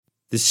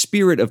The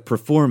spirit of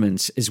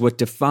performance is what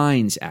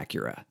defines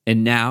Acura,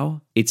 and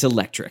now it's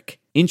electric.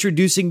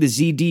 Introducing the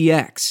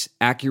ZDX,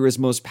 Acura's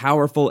most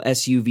powerful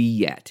SUV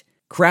yet.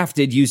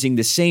 Crafted using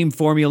the same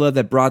formula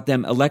that brought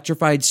them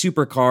electrified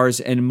supercars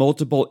and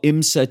multiple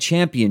IMSA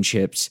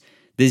championships,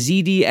 the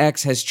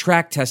ZDX has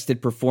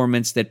track-tested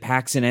performance that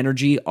packs an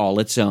energy all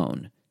its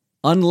own.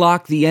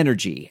 Unlock the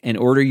energy and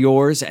order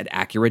yours at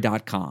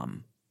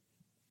Acura.com.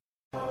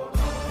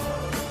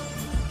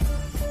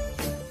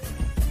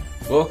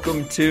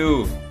 Welcome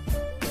to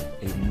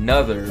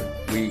another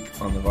week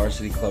on the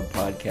Varsity Club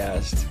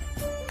podcast.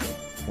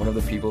 One of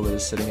the people that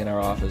is sitting in our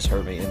office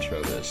heard me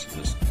intro this,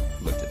 just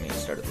looked at me and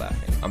started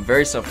laughing. I'm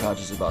very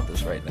self-conscious about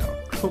this right now.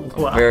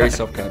 Why? I'm very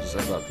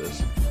self-conscious about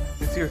this.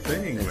 It's your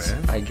thing,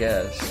 man. I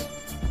guess.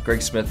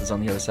 Greg Smith is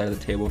on the other side of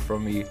the table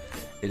from me.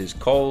 It is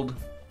cold.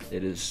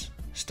 It is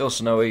still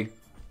snowy.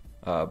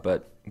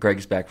 But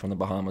Greg's back from the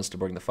Bahamas to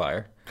bring the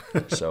fire.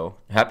 So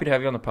happy to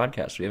have you on the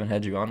podcast. We haven't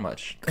had you on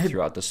much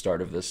throughout the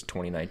start of this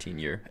 2019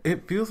 year.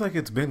 It feels like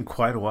it's been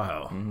quite a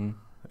while. Mm-hmm.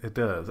 It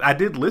does. I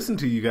did listen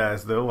to you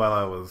guys, though, while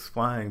I was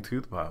flying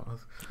to the Bahamas.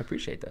 I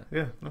appreciate that.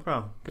 Yeah, no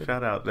problem. Good.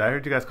 Shout out. I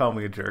heard you guys call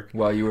me a jerk.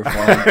 While you were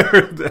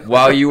flying,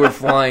 while you were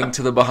flying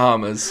to the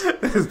Bahamas.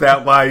 Is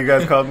that why you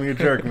guys called me a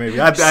jerk, maybe?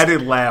 I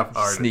did laugh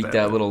hard. Sneak at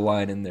that little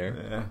line in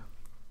there.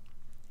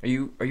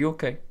 Yeah. Are you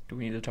okay? Do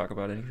we need to talk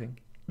about anything?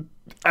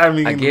 I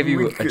mean, I gave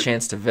you a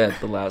chance to vent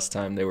the last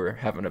time they were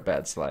having a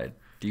bad slide.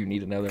 Do you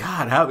need another?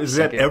 God, how is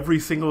that every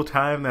single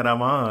time that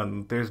I'm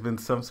on? There's been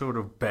some sort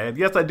of bad.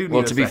 Yes, I do need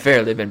Well, to be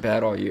fair, they've been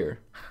bad all year.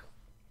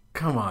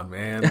 Come on,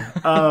 man.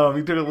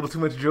 You took a little too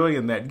much joy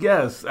in that.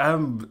 Yes, I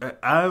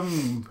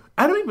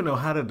don't even know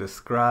how to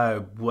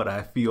describe what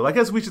I feel. I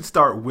guess we should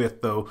start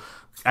with, though,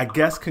 I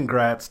guess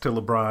congrats to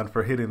LeBron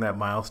for hitting that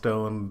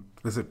milestone.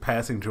 Is it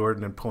passing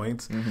Jordan in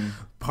points? Mm-hmm.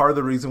 Part of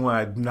the reason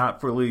why I'm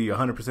not really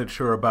 100%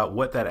 sure about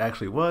what that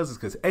actually was is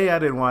because A, I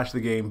didn't watch the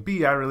game.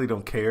 B, I really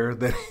don't care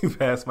that he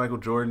passed Michael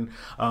Jordan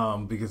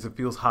because it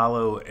feels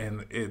hollow,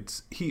 and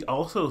he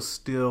also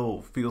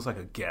still feels like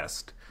a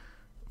guest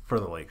for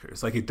the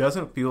Lakers. Like, it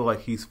doesn't feel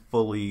like he's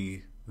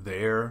fully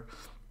there.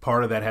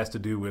 Part of that has to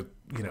do with,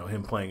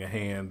 him playing a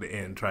hand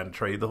and trying to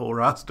trade the whole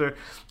roster.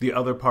 The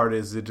other part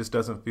is it just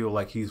doesn't feel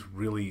like he's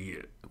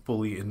really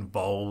fully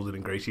involved and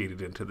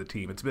ingratiated into the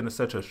team. It's been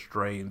such a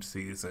strange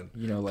season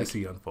to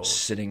see unfold.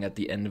 Sitting at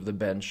the end of the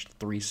bench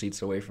 3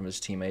 seats away from his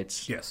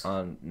teammates. Yes.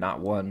 On not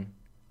one,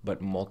 but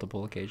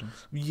multiple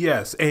occasions.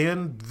 Yes,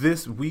 and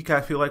this week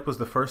I feel like was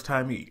the first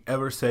time he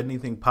ever said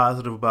anything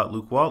positive about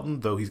Luke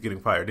Walton, though he's getting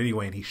fired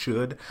anyway, and he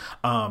should.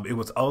 It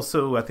was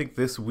also, I think,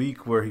 this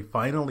week where he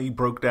finally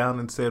broke down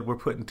and said we're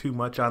putting too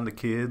much on the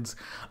kids,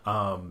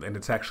 and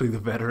it's actually the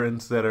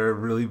veterans that are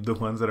really the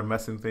ones that are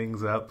messing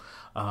things up.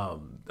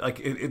 All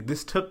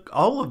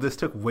of this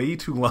took way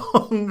too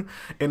long,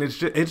 and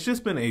it's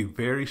just been a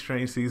very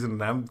strange season,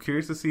 and I'm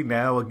curious to see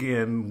now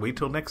again, wait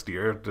till next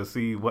year to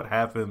see what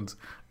happens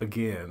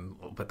again.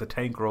 But the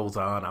tank rolls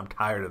on. I'm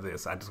tired of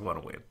this. I just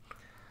want to win.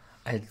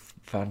 I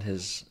found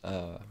his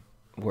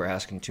we're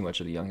asking too much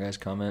of the young guys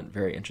comment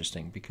very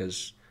interesting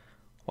because,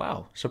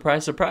 wow,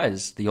 surprise,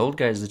 surprise, the old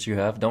guys that you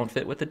have don't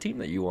fit with the team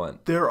that you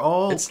want. They're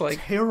all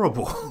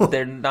terrible.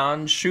 They're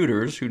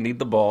non-shooters who need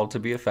the ball to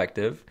be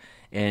effective,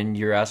 and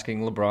you're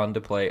asking LeBron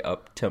to play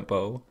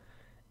up-tempo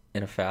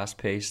in a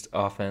fast-paced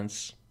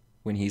offense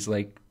when he's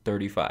like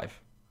 35.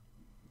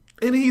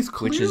 And he's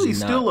clearly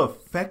still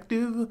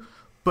effective,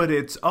 but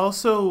it's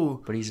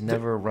also... But he's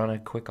never run a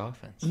quick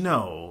offense.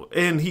 No,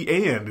 and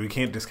we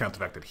can't discount the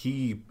fact that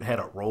he had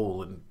a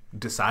role in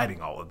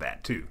deciding all of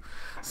that too.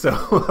 So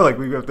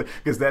we have to,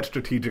 because that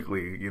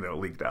strategically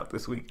leaked out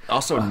this week.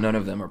 Also, none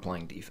of them are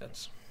playing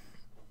defense.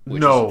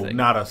 No,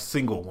 not a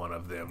single one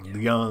of them. Yeah.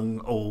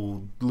 Young,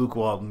 old, Luke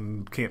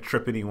Walton can't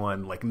trip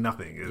anyone.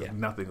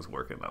 Nothing's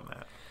working on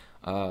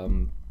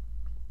that.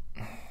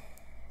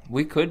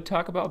 We could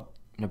talk about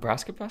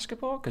Nebraska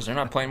basketball because they're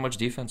not playing much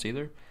defense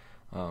either.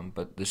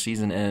 But the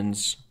season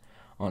ends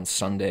on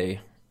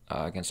Sunday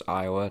against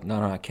Iowa.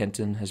 Nana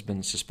Kenton has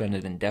been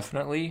suspended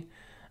indefinitely.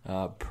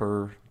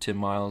 Per Tim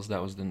Miles,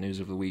 that was the news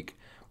of the week.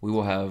 We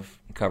will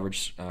have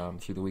coverage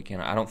through the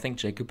weekend. I don't think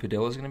Jacob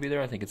Padilla is going to be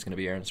there. I think it's going to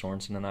be Aaron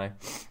Sorensen and I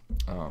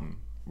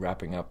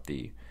wrapping up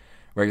the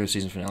regular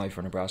season finale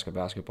for Nebraska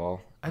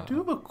basketball. I do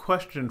have a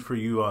question for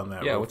you on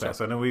that. Yeah, real what's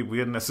fast. up? I know we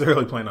didn't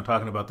necessarily plan on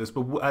talking about this,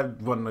 but I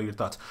want to know your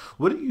thoughts.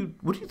 What do you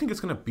think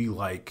it's going to be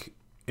like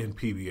in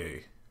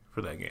PBA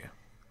for that game?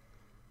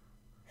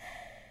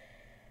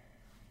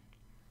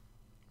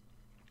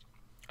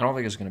 I don't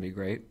think it's going to be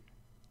great.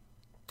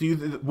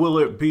 Will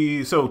it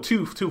be so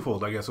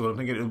twofold? I guess what I'm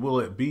thinking is, will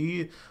it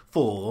be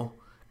full,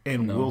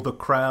 and will the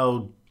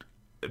crowd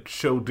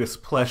show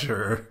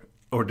displeasure,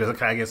 or does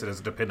it? I guess it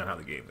doesn't depend on how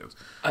the game goes.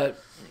 I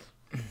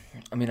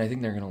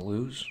think they're going to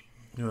lose.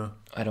 Yeah.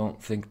 I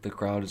don't think the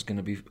crowd is going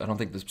to be. I don't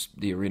think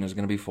the arena is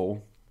going to be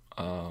full.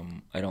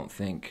 I don't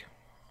think.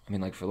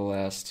 For the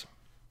last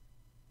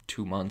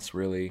 2 months,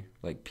 really,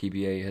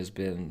 PBA has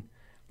been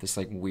this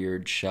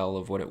weird shell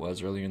of what it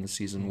was earlier in the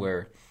season,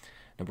 where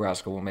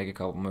Nebraska will make a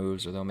couple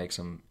moves, or they'll make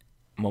some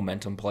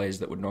momentum plays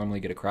that would normally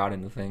get a crowd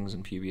into things,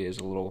 and PBA is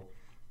a little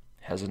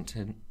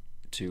hesitant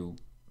to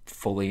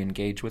fully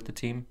engage with the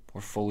team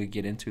or fully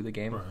get into the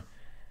game. Right.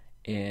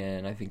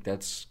 And I think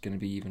that's going to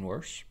be even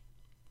worse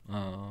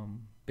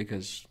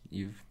because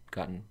you've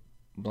gotten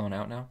blown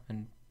out now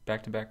in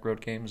back-to-back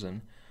road games,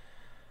 and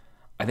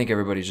I think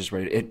everybody's just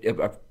ready.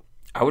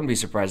 I wouldn't be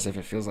surprised if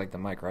it feels like the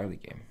Mike Riley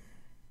game.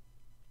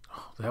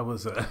 That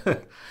was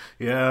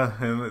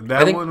yeah, and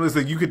that one was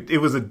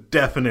it was a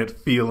definite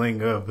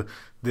feeling of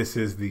this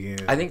is the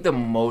end. I think the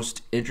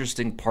most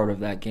interesting part of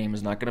that game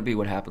is not going to be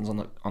what happens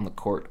on the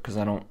court, because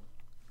I don't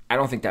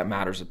think that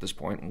matters at this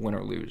point, win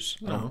or lose.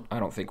 No. I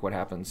don't think what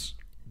happens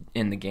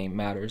in the game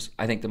matters.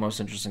 I think the most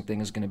interesting thing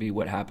is going to be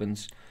what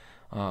happens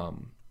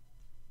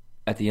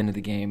at the end of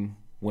the game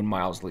when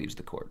Miles leaves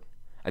the court.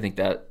 I think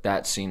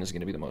that scene is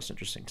going to be the most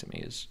interesting to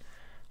me, is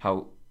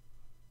how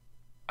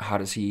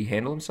does he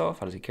handle himself?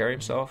 How does he carry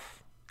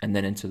himself? And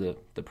then into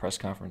the press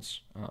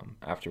conference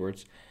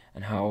afterwards.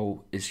 And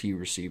how is he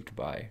received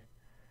by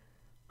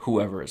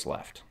whoever is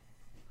left?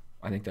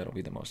 I think that'll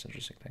be the most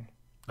interesting thing.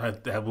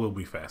 That will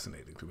be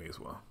fascinating to me as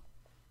well.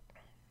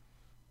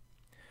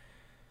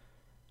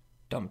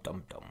 Dum,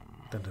 dum, dum.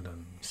 Dun, dun,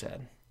 dun.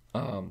 Sad.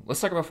 Let's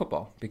talk about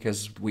football,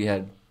 because we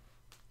had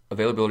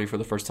availability for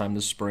the first time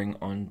this spring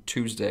on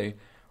Tuesday.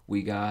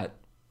 We got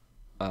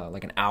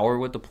like an hour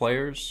with the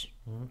players,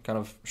 kind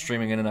of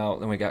streaming in and out.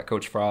 Then we got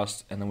Coach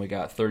Frost, and then we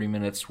got 30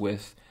 minutes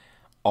with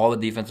all the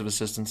defensive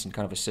assistants in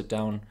kind of a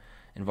sit-down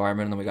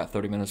environment, and then we got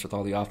 30 minutes with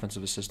all the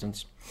offensive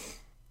assistants.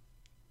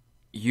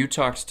 You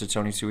talked to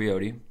Tony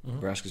Tuioti,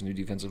 Nebraska's new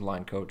defensive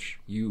line coach.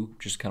 You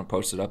just kind of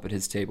posted up at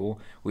his table.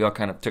 We all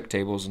kind of took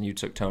tables, and you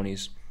took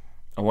Tony's.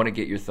 I want to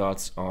get your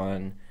thoughts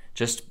on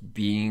just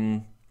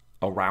being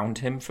around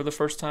him for the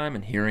first time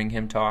and hearing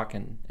him talk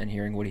and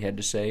hearing what he had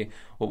to say.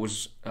 What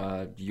was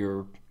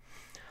your,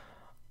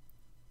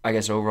 I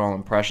guess, overall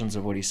impressions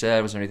of what he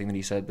said? Was there anything that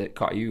he said that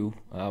caught you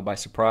by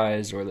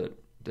surprise, or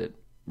that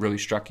really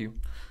struck you?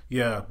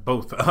 Yeah,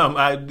 both.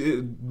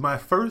 My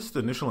first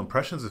initial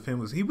impressions of him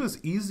was he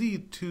was easy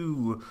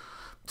to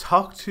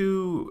talk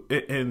to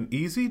and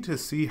easy to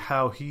see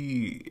how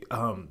he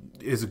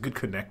is a good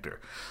connector.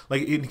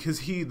 Like,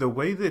 because the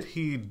way that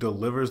he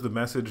delivers the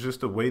message,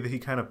 just the way that he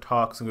kind of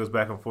talks and goes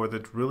back and forth,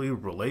 it's really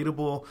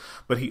relatable.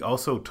 But he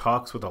also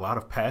talks with a lot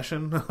of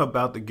passion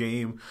about the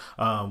game,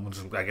 which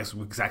is, I guess,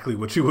 exactly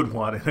what you would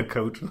want in a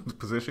coach,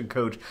 position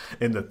coach.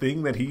 And the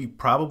thing that he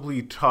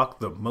probably talked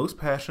the most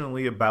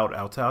passionately about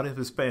outside of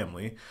his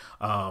family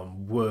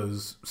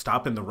was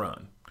stopping the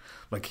run.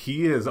 Like,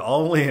 he is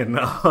all in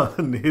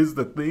on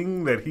the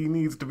thing that he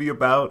needs to be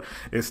about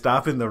is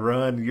stopping the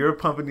run. You're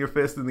pumping your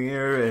fist in the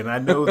air, and I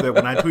know that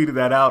when I tweeted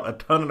that out, a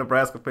ton of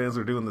Nebraska fans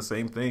are doing the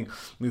same thing,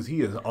 because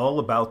he is all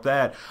about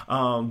that.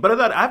 But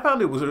I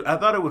thought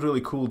it was really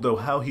cool though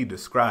how he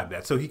described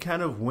that. So he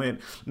kind of went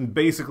and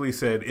basically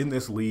said, in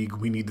this league,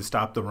 we need to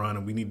stop the run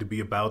and we need to be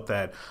about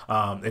that.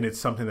 And it's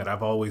something that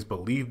I've always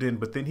believed in.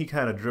 But then he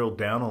kind of drilled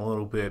down a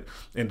little bit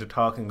into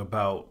talking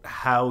about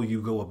how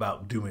you go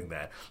about doing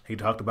that. He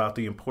talked about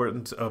the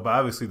importance of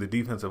obviously the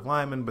defensive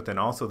linemen, but then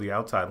also the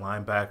outside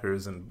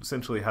linebackers, and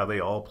essentially how they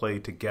all play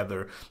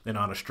together and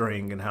on a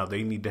string, and how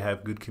they need to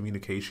have good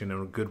communication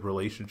and a good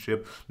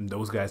relationship, and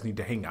those guys need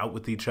to hang out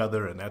with each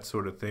other and that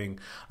sort of thing.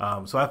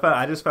 So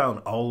I just found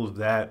all of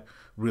that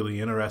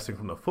really interesting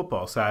from the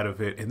football side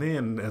of it. And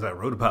then, as I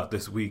wrote about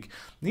this week,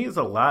 he has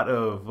a lot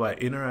of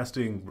like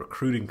interesting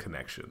recruiting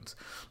connections,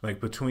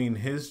 like between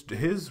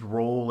his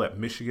role at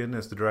Michigan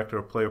as the director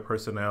of player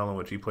personnel, in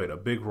which he played a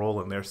big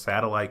role in their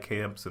satellite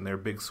camps and their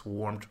big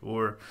swarm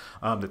tour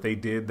that they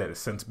did that has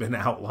since been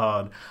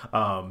outlawed,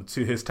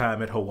 to his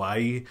time at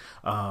Hawaii.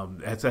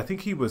 As I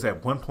think he was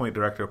at one point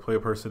director of player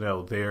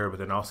personnel there, but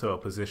then also a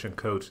position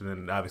coach, and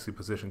then obviously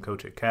position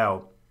coach at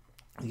Cal.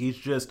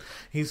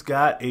 He's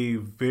got a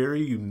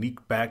very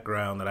unique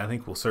background that I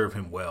think will serve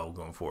him well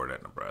going forward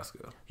at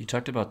Nebraska. You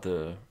talked about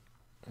the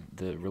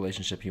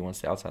relationship he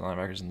wants the outside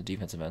linebackers and the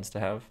defensive ends to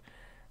have.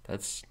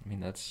 That's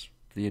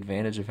the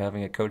advantage of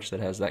having a coach that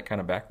has that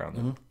kind of background,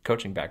 the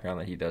coaching background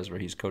that he does, where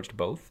he's coached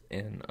both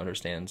and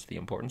understands the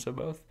importance of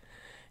both.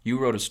 You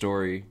wrote a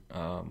story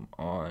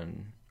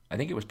on, I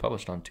think it was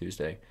published on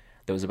Tuesday,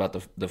 that was about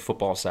the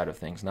football side of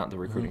things, not the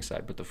recruiting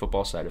side, but the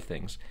football side of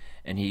things.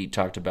 And he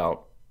talked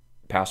about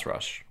pass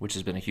rush, which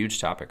has been a huge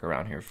topic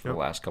around here for the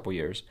last couple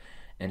years.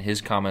 And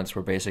his comments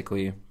were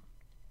basically,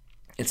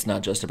 it's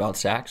not just about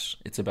sacks,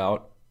 it's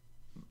about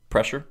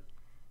pressure.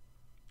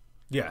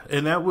 Yeah,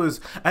 and that was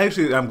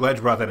I'm glad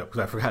you brought that up, because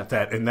I forgot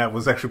that, and that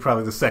was actually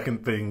probably the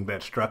second thing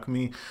that struck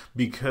me,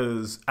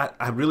 because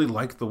I really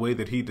liked the way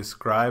that he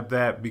described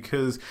that,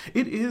 because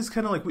it is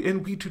kind of like,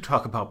 and we do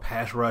talk about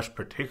pass rush,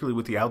 particularly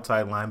with the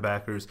outside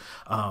linebackers,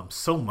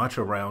 so much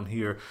around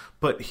here,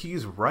 but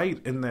he's right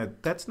in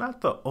that that's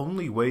not the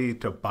only way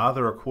to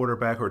bother a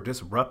quarterback or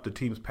disrupt a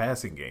team's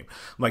passing game.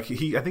 Like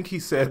I think he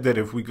said that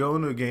if we go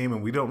into a game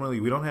and we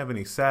don't have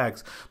any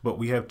sacks, but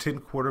we have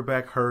 10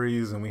 quarterback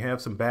hurries and we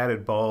have some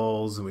batted balls,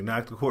 calls and we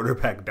knock the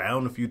quarterback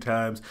down a few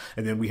times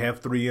and then we have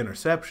 3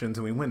 interceptions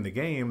and we win the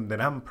game, then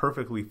I'm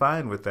perfectly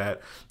fine with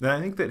that. And I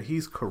think that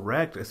he's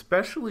correct,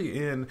 especially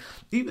in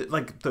even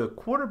like the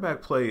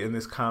quarterback play in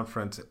this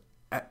conference.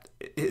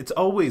 It's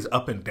always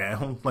up and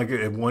down. Like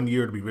one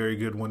year it'll be very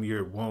good, one year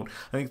it won't.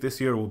 I think this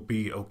year will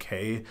be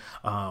okay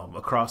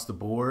across the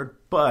board.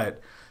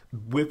 But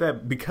with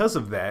that, because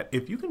of that,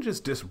 if you can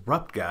just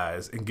disrupt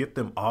guys and get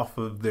them off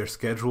of their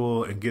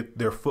schedule and get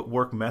their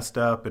footwork messed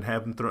up and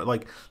have them throw,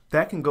 like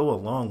that can go a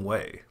long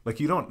way. Like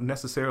you don't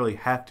necessarily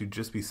have to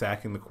just be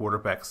sacking the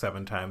quarterback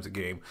 7 times a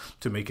game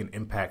to make an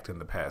impact in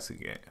the passing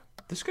game.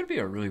 This could be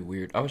a really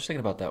weird. I was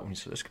thinking about that when you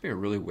said this could be a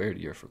really weird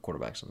year for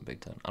quarterbacks in the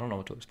Big Ten. I don't know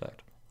what to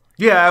expect.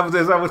 Yeah, I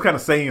was kind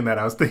of saying that.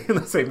 I was thinking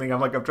the same thing. I'm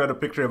trying to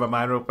picture in my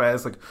mind real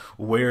fast, like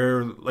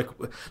where, like,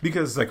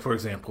 because like for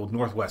example,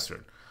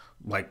 Northwestern,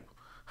 like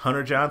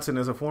Hunter Johnson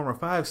is a former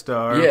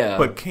 5-star,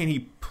 but can he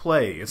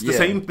play? It's the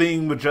same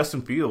thing with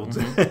Justin Fields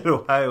at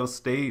Ohio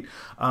State.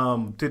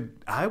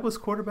 Did Iowa's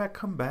quarterback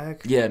come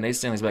back? Yeah, Nate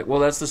Stanley's back.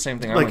 Well, that's the same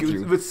thing I went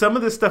through. With some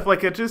of this stuff,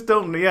 like I just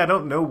don't. Yeah, I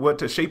don't know what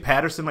to. Shea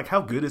Patterson, like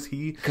how good is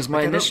he? Because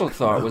my initial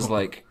thought was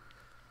like,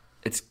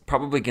 it's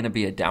probably going to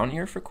be a down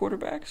year for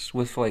quarterbacks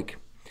with like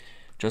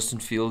Justin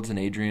Fields and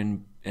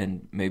Adrian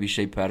and maybe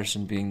Shea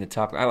Patterson being the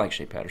top. I like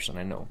Shea Patterson.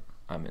 I know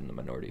I'm in the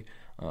minority.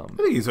 I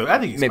think he's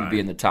maybe fine.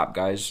 being the top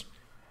guys.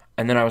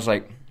 And then I was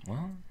like,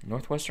 well,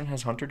 Northwestern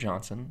has Hunter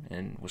Johnson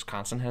and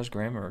Wisconsin has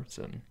Graham Mertz.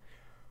 And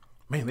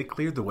man, they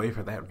cleared the way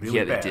for that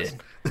really fast. Yeah,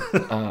 they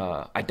did.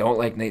 I don't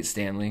like Nate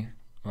Stanley.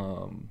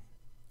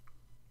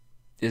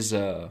 Who's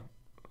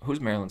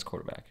Maryland's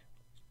quarterback?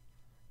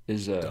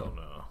 Don't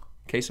know.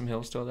 Kasem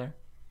Hill still there?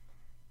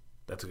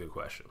 That's a good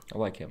question. I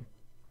like him.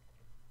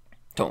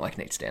 Don't like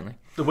Nate Stanley.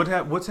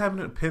 What's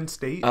happening at Penn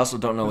State? I also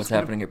don't know what's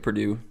happening at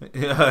Purdue.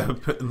 Yeah,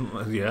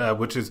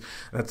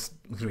 that's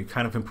going to be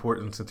kind of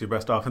important since your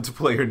best offensive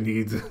player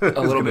needs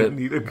a little bit.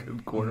 Need a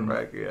good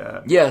quarterback.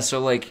 Yeah. So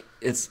like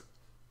it's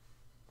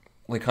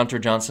like Hunter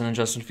Johnson and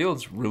Justin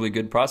Fields, really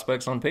good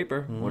prospects on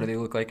paper. What do they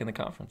look like in the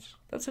conference?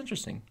 That's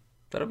interesting.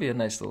 That'll be a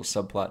nice little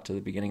subplot to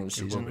the beginning of the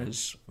season.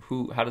 Is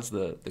how does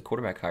the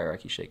quarterback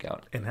hierarchy shake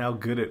out, and how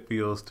good it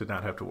feels to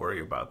not have to worry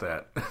about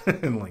that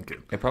in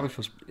Lincoln. It probably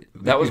feels.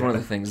 That was one of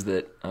the things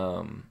that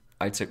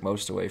I took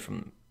most away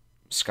from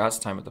Scott's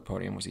time at the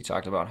podium was he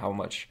talked about how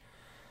much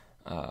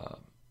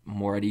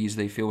more at ease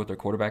they feel with their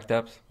quarterback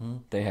depth.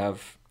 They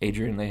have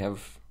Adrian, they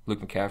have Luke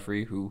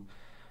McCaffrey, who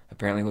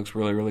apparently looks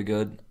really, really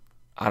good.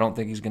 I don't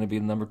think he's going to be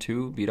the number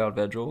 2, beat out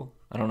Vedral.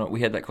 I don't know. We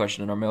had that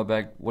question in our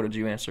mailbag. What did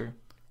you answer?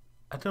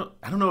 I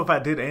don't know if I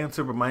did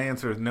answer, but my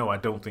answer is no. I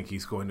don't think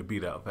he's going to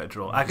beat out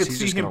Vedral. I could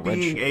see him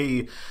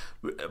being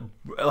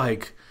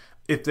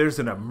if there's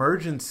an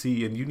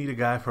emergency and you need a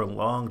guy for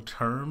long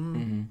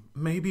term,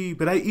 maybe.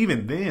 But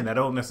even then, I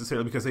don't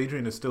necessarily, because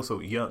Adrian is still so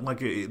young. Like,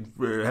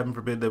 heaven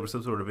forbid there was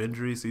some sort of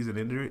season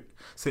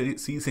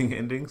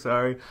ending.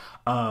 Sorry.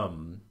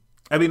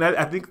 I mean,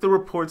 I think the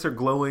reports are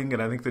glowing,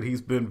 and I think that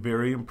he's been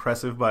very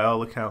impressive by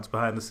all accounts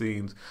behind the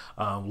scenes.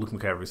 Luke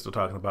McCaffrey is still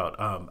talking about.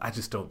 I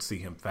just don't see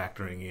him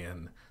factoring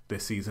in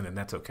this season, and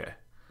that's okay.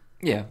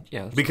 Yeah.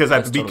 Because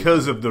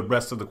of the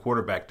rest of the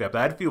quarterback depth,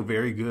 I'd feel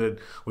very good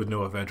with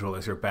Noah Vedral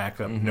as your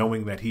backup,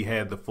 knowing that he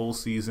had the full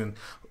season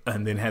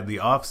and then had the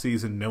off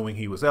season, knowing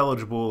he was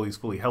eligible, he's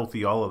fully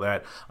healthy, all of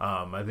that.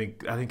 I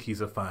think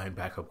he's a fine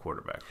backup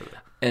quarterback for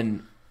that.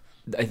 And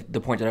the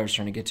point that I was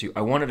trying to get to,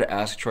 I wanted to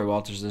ask Troy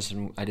Walters this,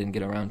 and I didn't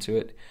get around to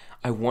it.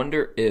 I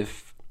wonder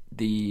if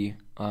the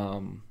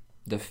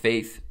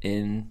faith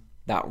in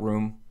that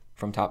room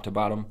from top to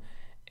bottom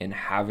and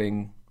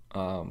having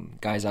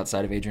guys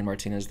outside of Adrian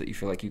Martinez that you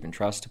feel like you can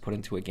trust to put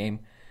into a game,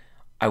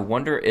 I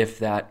wonder if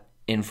that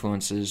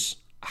influences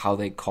how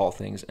they call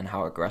things and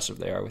how aggressive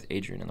they are with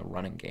Adrian in the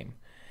running game.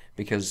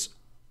 Because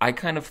I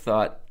kind of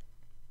thought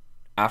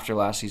after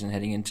last season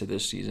heading into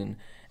this season,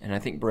 and I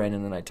think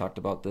Brandon and I talked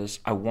about this,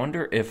 I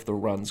wonder if the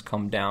runs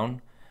come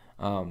down.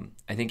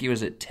 I think he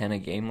was at 10 a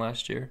game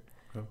last year.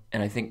 Okay.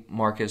 And I think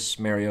Marcus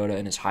Mariota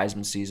in his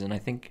Heisman season, I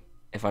think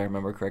if I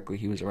remember correctly,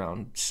 he was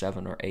around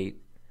 7 or 8.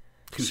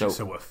 He's just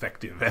so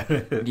effective at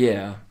it.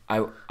 Yeah.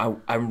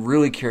 I'm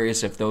really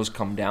curious if those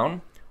come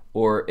down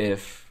or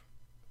if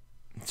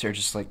they're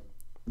just like,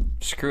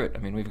 screw it. I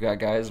mean, we've got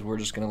guys, we're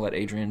just going to let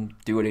Adrian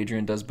do what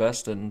Adrian does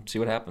best and see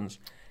what happens.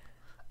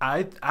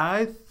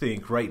 I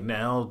think right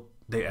now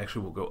they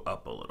actually will go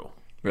up a little.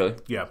 Really?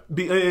 Yeah.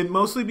 And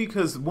mostly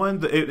because,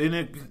 and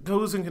it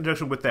goes in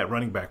conjunction with that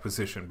running back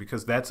position,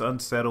 because that's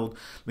unsettled.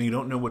 And you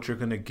don't know what you're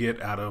going to get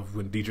out of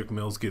when Dedrick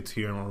Mills gets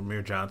here and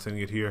Ramir Johnson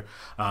get here,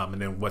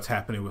 and then what's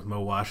happening with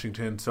Mo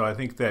Washington. So I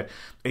think that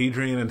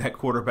Adrian and that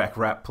quarterback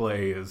rap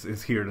play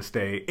is here to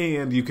stay.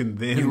 And you can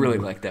then... You really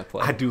like that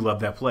play. I do love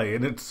that play,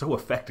 and it's so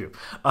effective.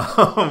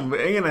 And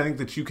I think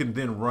that you can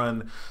then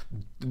run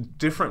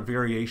different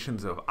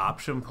variations of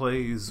option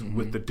plays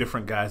with the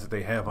different guys that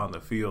they have on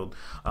the field,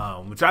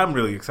 which I'm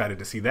really really excited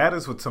to see. That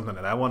is something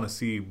that I want to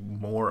see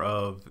more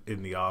of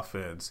in the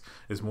offense,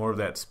 is more of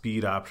that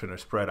speed option or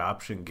spread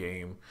option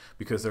game,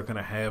 because they're going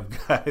to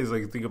have guys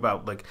like, think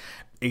about like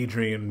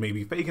Adrian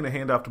maybe faking a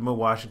handoff to Mo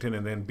Washington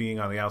and then being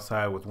on the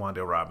outside with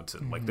Wan'Dale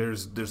Robinson. Like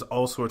there's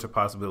all sorts of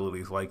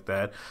possibilities like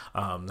that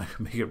that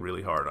can make it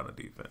really hard on a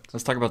defense.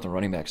 Let's talk about the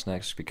running backs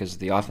next, because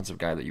the offensive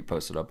guy that you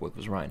posted up with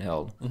was Ryan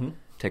Held.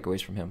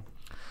 Takeaways from him?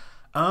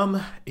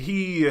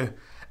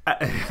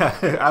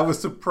 I was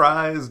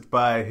surprised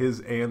by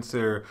his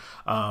answer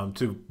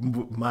to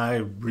my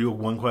real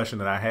one question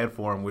that I had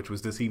for him, which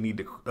was, does he need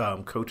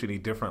to coach any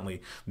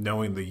differently,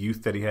 knowing the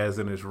youth that he has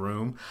in his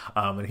room?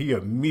 And he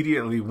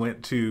immediately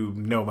went to,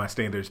 no, my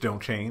standards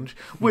don't change,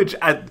 which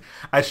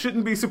I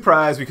shouldn't be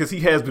surprised, because he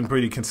has been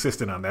pretty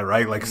consistent on that,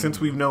 right? Like, since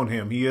we've known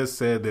him, he has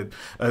said that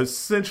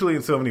essentially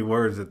in so many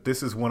words that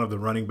this is one of the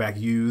running back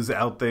U's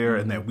out there,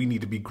 and that we need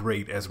to be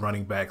great as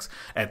running backs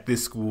at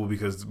this school,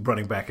 because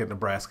running back at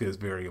Nebraska is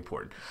very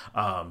important.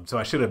 So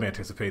I should have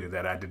anticipated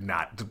that. I did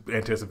not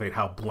anticipate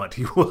how blunt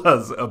he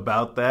was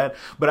about that.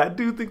 But I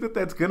do think that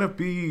that's going to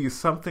be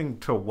something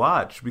to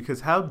watch,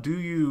 because how do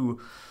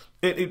you...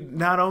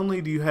 not only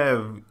do you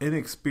have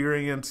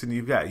inexperience and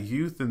you've got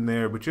youth in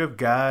there, but you have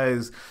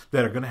guys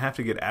that are going to have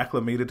to get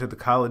acclimated to the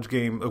college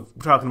game. We're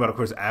talking about, of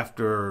course,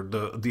 after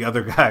the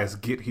other guys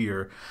get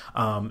here.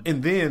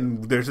 And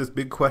then there's this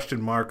big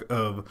question mark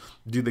of,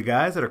 do the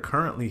guys that are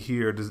currently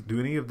here, do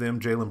any of them,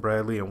 Jalen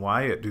Bradley and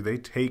Wyatt, do they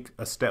take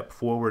a step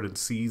forward and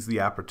seize the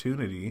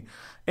opportunity?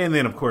 And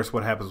then, of course,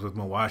 what happens with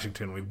Mo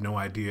Washington, we have no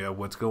idea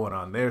what's going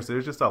on there. So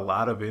there's just a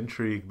lot of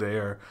intrigue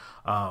there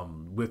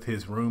with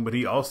his room. But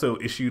he also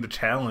issued a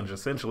challenge,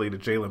 essentially, to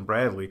Jalen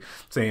Bradley,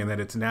 saying that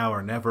it's now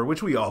or never,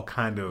 which we all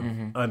kind of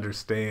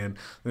understand.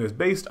 It was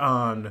based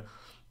on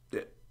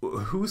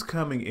who's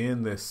coming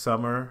in this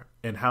summer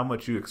and how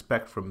much you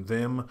expect from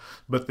them.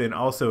 But then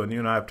also, and you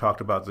and I have talked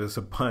about this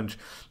a bunch,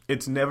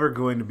 it's never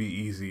going to be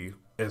easy.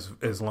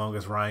 As long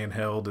as Ryan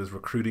Held is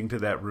recruiting to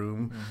that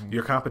room,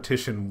 your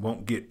competition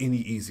won't get any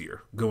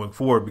easier going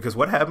forward. Because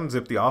what happens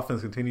if the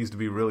offense continues to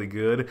be really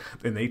good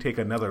and they take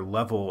another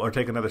level or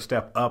take another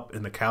step up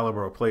in the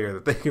caliber of player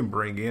that they can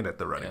bring in at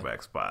the running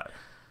back spot?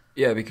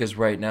 Yeah, because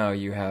right now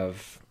you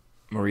have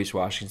Maurice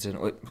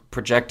Washington.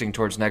 Projecting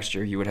towards next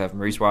year, you would have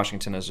Maurice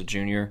Washington as a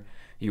junior.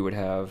 You would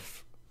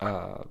have...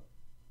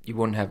 you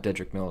wouldn't have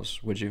Dedrick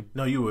Mills, would you?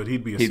 No, you would.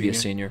 He'd be a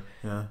senior.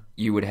 Yeah.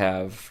 You would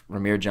have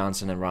Ramir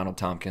Johnson and Ronald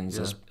Tompkins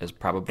as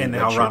probably. And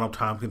now Ronald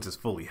Tompkins is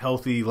fully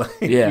healthy.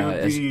 Like,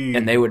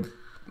 and they would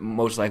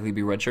most likely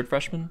be redshirt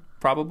freshmen,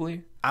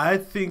 probably. I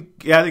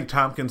think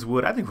Tompkins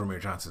would. I think Ramir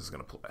Johnson is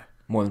going to play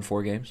more than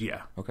 4 games.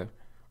 Yeah. Okay.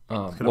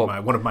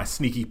 One of my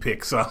sneaky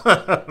picks on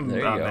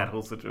that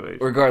whole situation.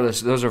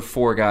 Regardless, those are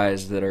 4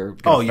 guys that are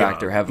going to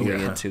factor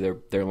heavily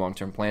into their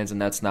long-term plans,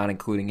 and that's not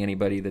including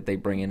anybody that they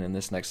bring in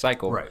this next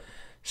cycle. Right.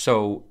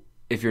 So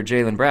if you're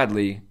Jalen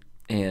Bradley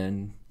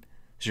and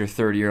it's your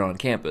 3rd year on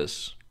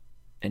campus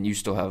and you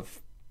still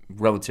have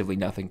relatively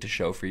nothing to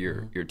show for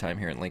your time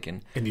here in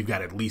Lincoln. And you've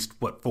got at least,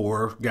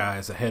 4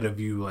 guys ahead of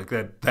you, like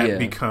that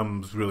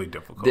becomes really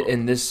difficult.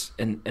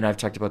 And I've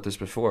talked about this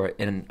before,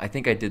 and I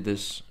think I did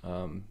this.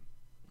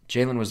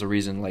 Jalen was the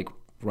reason, like,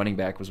 running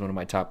back was one of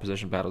my top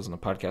position battles in the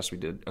podcast we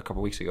did a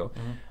couple weeks ago.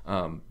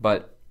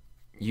 But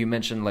you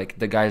mentioned, like,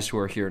 the guys who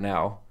are here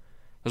now.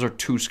 Those are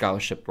 2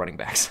 scholarship running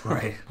backs.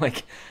 Right.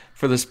 Like,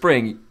 for the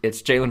spring,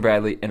 it's Jalen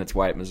Bradley and it's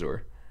Wyatt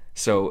Mazur.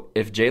 So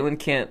if Jalen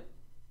can't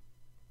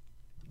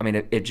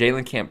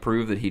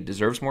prove that he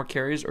deserves more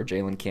carries, or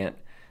Jalen can't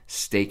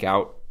stake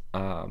out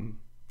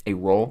a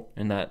role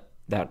in that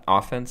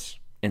offense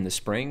in the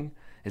spring,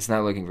 it's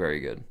not looking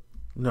very good.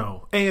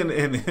 No, and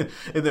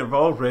they've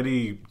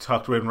already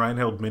talked about, and Ryan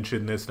Held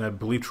mentioned this, and I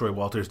believe Troy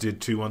Walters did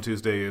too on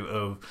Tuesday,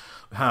 of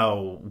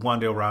how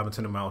Wan'Dale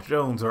Robinson and Miles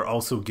Jones are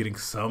also getting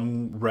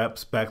some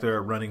reps back there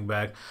at running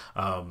back.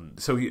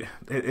 So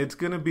it's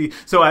going to be.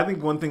 So I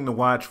think one thing to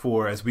watch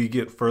for as we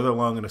get further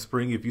along in the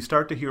spring, if you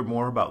start to hear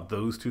more about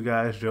those 2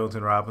 guys, Jones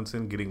and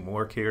Robinson, getting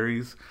more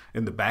carries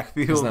in the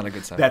backfield, that's not a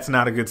good sign. That's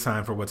not a good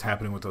sign for what's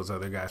happening with those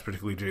other guys,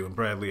 particularly Jalen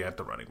Bradley at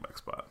the running back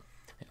spot.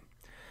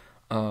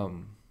 Yeah.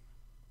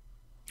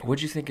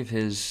 What'd you think of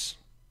his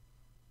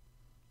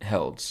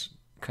Held's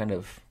kind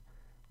of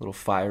little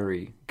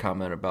fiery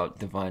comment about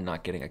Devine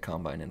not getting a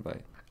combine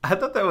invite? I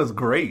thought that was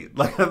great.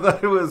 Like, I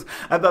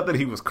thought that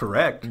he was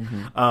correct,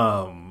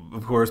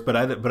 of course, but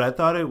I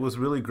thought it was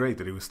really great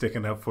that he was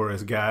sticking up for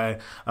his guy,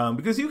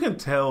 because you can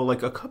tell,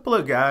 like, a couple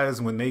of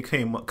guys when they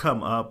come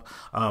up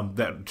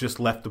that just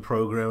left the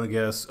program, I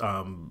guess,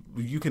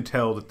 you can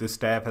tell that this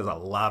staff has a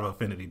lot of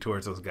affinity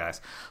towards those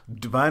guys.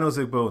 Divine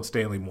Ozigbo and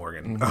Stanley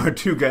Morgan are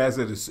 2 guys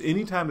that is,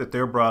 anytime that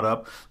they're brought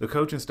up, the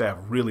coaching staff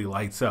really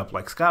lights up.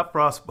 Like, Scott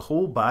Frost's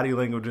whole body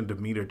language and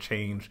demeanor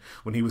changed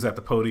when he was at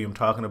the podium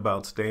talking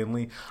about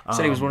Stanley.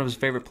 Said he was one of his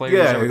favorite players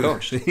he's ever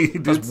coached.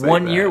 Just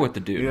 1 year with the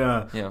dude.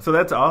 Yeah. So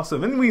that's awesome.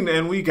 awesome.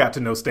 And we got to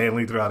know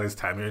Stanley throughout his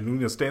time here.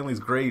 And Stanley's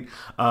great,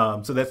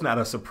 so that's not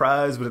a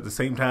surprise. But at the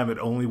same time, it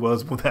only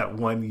was that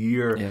 1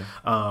 year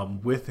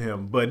with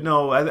him. But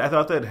no, I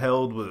thought that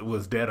Held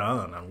was dead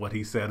on what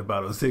he said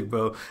about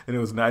Ozigbo, and it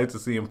was nice to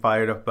see him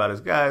fired up about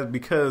his guys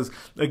because,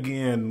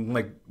 again,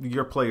 like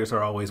your players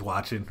are always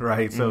watching,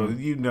 right? So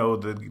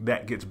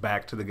that gets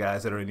back to the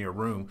guys that are in your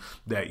room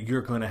that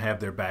you're going to have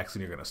their backs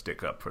and you're going to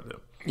stick up for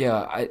them.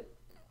 Yeah,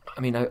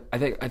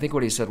 I think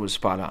what he said was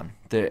spot on.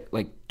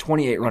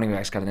 28 running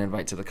backs got an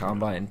invite to the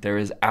combine. There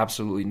is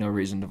absolutely no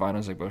reason Devine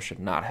Ozigbo should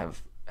not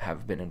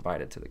have been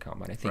invited to the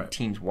combine. I think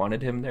teams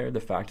wanted him there. The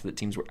fact that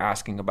teams were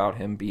asking about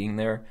him being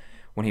there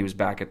when he was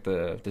back at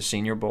the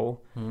Senior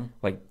Bowl,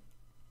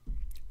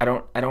 I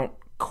don't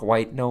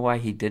quite know why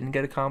he didn't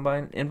get a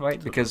combine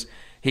invite, because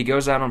he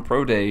goes out on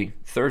Pro Day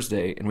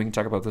Thursday, and we can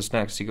talk about this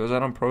next. He goes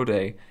out on Pro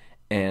Day,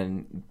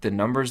 and the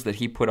numbers that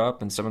he put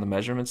up and some of the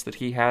measurements that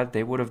he had,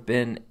 they would have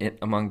been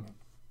among,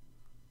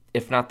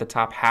 if not the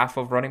top half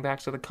of running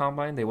backs of the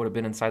combine, they would have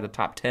been inside the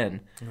top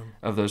 10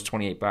 of those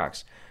 28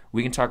 backs. I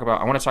want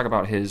to talk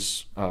about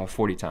his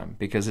 40 time,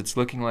 because it's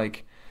looking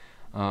like,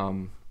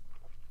 I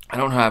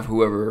don't have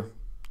whoever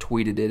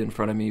tweeted it in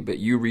front of me, but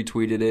you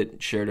retweeted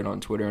it, shared it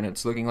on Twitter, and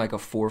it's looking like a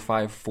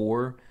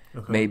 4.54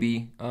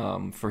 maybe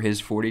for his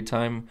 40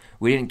 time.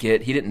 He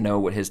didn't know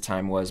what his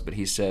time was, but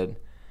he said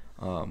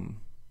high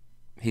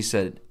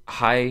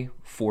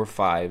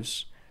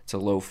 4.5s to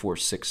low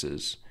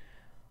 4.6s.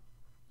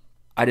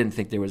 I didn't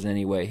think there was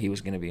any way he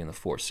was going to be in the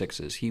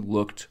 4.6s. He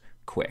looked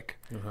quick.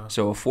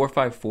 So a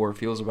 4.54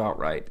 feels about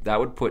right. That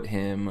would put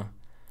him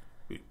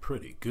be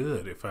pretty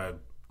good if I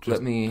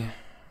just...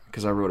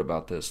 because I wrote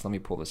about this. Let me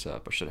pull this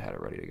up. I should have had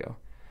it ready to go.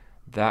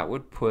 That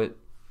would put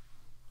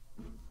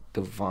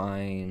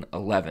Devine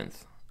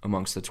 11th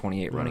amongst the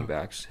 28 running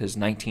backs. His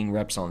 19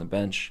 reps on the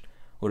bench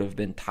would have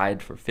been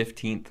tied for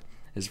 15th.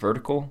 His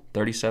vertical,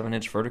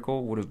 37-inch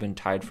vertical, would have been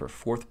tied for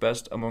 4th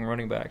best among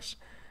running backs.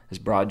 His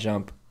broad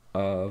jump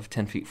of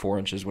 10 feet 4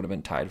 inches would have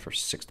been tied for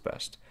 6th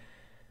best.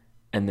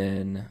 And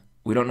then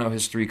we don't know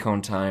his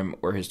 3-cone time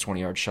or his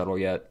 20-yard shuttle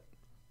yet.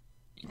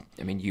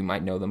 I mean, you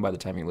might know them by the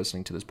time you're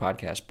listening to this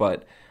podcast,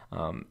 but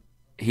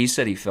he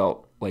said he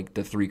felt like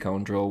the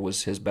 3-cone drill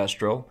was his best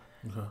drill.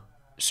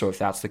 So if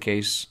that's the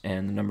case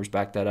and the numbers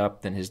back that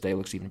up, then his day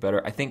looks even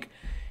better. I think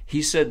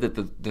he said that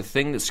the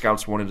thing that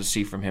scouts wanted to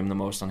see from him the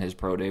most on his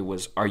pro day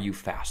was, are you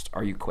fast?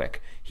 Are you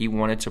quick? He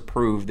wanted to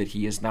prove that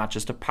he is not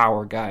just a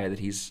power guy,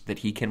 that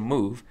he can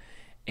move.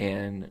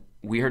 And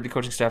we heard the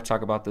coaching staff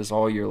talk about this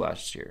all year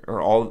last year,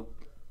 or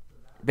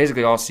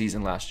basically all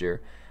season last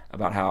year,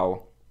 about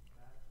how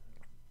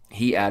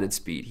he added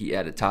speed, he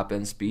added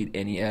top-end speed,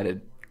 and he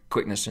added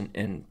quickness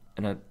in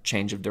a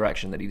change of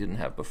direction that he didn't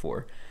have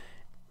before.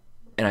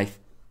 And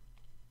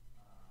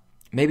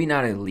maybe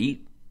not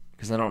elite,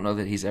 because I don't know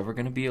that he's ever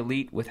going to be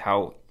elite with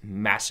how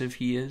massive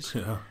he is.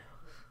 Yeah.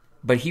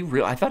 But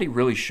I thought he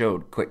really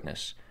showed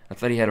quickness. I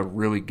thought he had a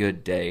really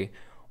good day.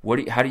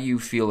 How do you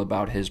feel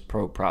about his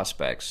pro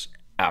prospects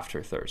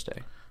after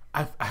Thursday?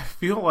 I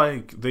feel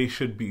like they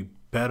should be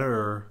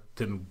better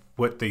than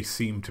what they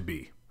seem to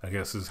be, I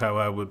guess is how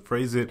I would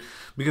phrase it.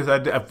 Because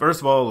first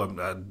of all,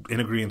 I'm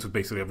in agreement with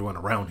basically everyone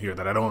around here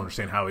that I don't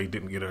understand how he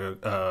didn't get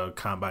a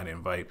combine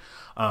invite.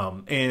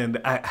 And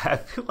I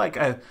feel like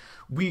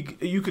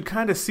you could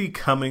kind of see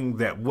coming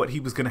that what he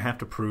was going to have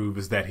to prove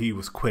is that he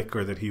was quick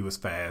or that he was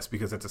fast,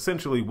 because that's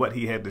essentially what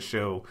he had to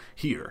show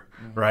here,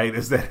 right?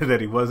 Is that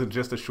he wasn't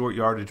just a short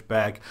yardage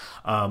back.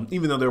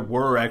 Even though there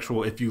were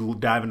if you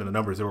dive into the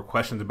numbers, there were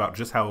questions about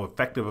just how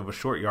effective of a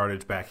short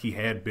yardage back he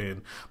had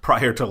been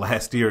prior to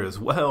last year as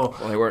well.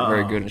 Well, they weren't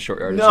very good in short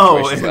yardage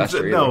situations last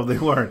year. No, they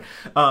weren't.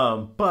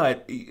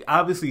 But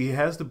obviously he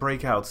has the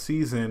breakout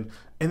season.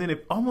 And then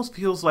it almost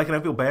feels like, and I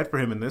feel bad for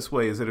him in this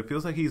way, is that it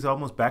feels like he's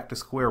almost back to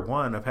square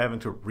one of having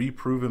to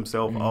reprove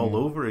himself all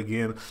over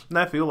again. And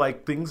I feel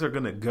like things are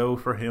going to go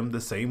for him the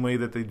same way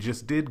that they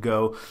just did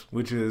go,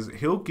 which is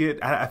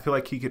I feel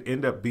like he could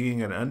end up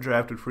being an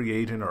undrafted free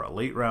agent or a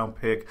late round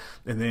pick.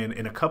 And then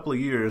in a couple of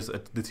years,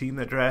 the team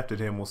that drafted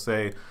him will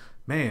say,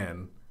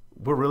 man,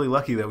 we're really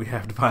lucky that we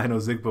have Devine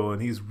Ozigbo,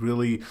 and he's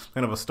really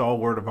kind of a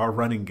stalwart of our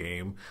running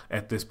game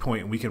at this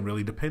point, and we can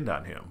really depend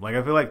on him. Like,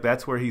 I feel like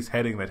that's where he's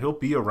heading, that he'll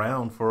be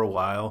around for a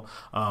while,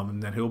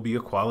 and that he'll be a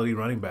quality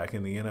running back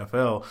in the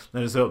NFL.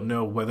 I just don't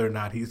know whether or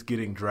not he's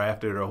getting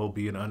drafted or he'll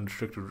be an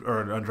unrestricted or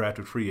an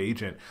undrafted free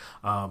agent.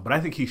 But I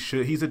think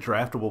he's a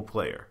draftable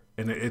player,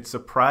 and it's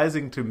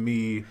surprising to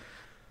me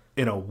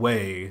in a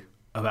way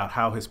about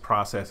how his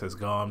process has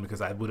gone,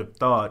 because I would have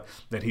thought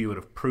that he would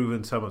have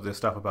proven some of this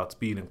stuff about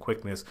speed and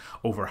quickness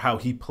over how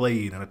he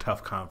played in a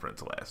tough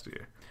conference last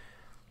year.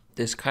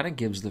 This kind of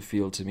gives the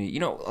feel to me,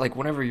 like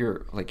whenever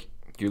you're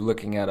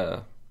looking at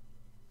a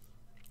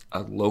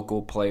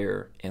local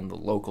player and the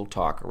local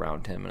talk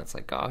around him, and it's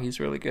like, oh, he's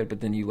really good, but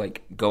then you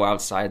go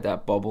outside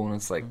that bubble and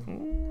it's like,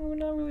 we're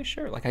not really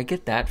sure. Like, I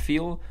get that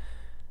feel,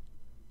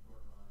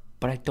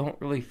 but I don't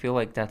really feel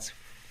like that's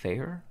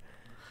fair.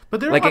 But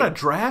there are a lot of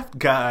draft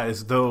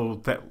guys, though,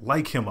 that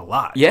like him a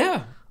lot.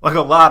 Yeah. Like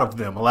a lot of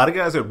them. A lot of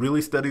guys that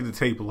really study the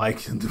tape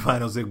like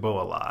Devine Ozigbo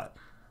a lot.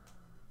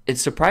 It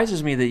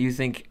surprises me that you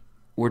think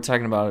we're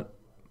talking about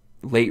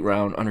late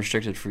round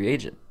unrestricted free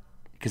agent,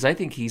 because I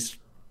think he's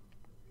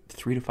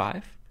 3 to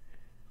 5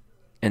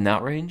 in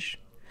that range.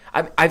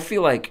 I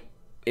feel like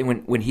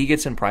when he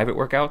gets in private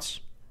workouts,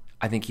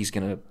 I think he's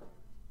going to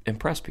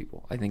impress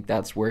people. I think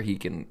that's where he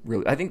can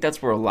really. I think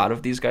that's where a lot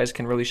of these guys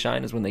can really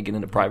shine, is when they get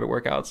into private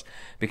workouts,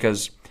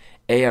 because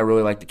I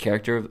really like the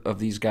character of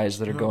these guys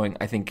that are going.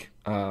 I think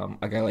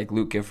a guy like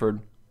Luke Gifford,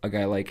 a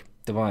guy like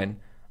Devine,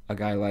 a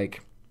guy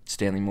like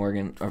Stanley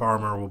Morgan.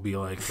 Farmer will be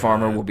like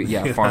Farmer will be,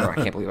 Farmer, I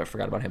can't believe I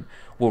forgot about him,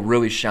 will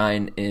really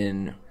shine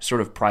in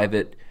sort of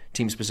private,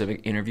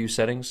 team-specific interview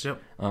settings,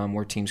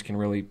 where teams can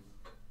really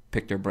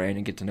pick their brain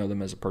and get to know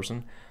them as a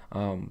person.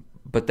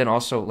 But then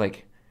also,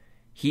 like,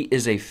 he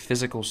is a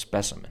physical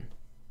specimen,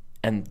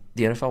 and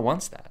the NFL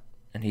wants that.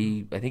 And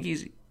I think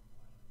he's,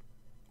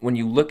 when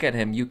you look at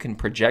him, you can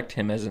project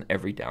him as an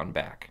every down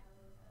back,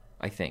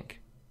 I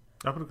think.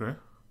 I would agree.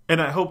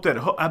 And I hope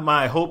that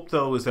my hope,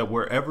 though, is that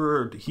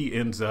wherever he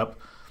ends up,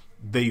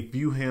 they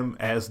view him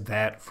as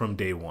that from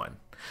day one.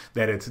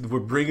 That we're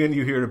bringing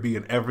you here to be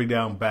an every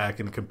down back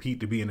and compete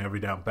to be an every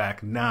down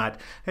back,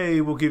 not, hey,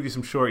 we'll give you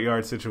some short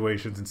yard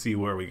situations and see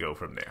where we go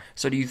from there.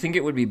 So do you think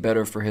it would be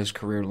better for his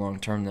career long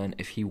term then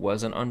if he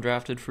was an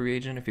undrafted free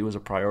agent, if he was a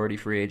priority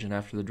free agent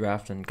after the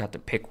draft and got to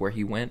pick where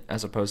he went,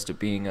 as opposed to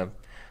being a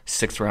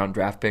 6th round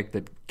draft pick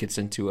that gets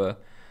into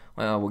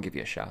we'll give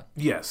you a shot?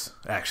 Yes,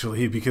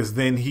 actually, because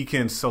then he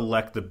can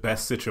select the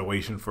best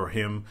situation for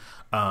him,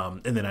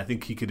 and then I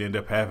think he could end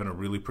up having a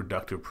really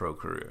productive pro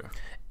career.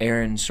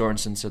 Aaron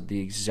Sorensen said the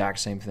exact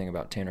same thing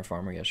about Tanner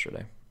Farmer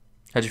yesterday.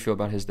 How'd you feel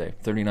about his day?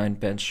 39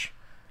 bench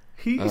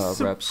He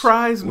reps.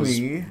 surprised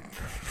me.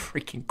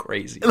 Freaking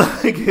crazy.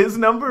 Like, his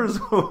numbers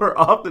were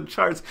off the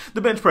charts.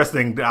 The bench press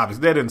thing,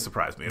 obviously, that didn't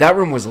surprise me. That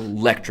room was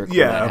electric when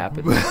that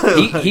happened.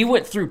 He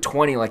went through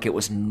 20 like it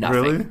was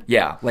nothing. Really?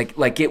 Yeah,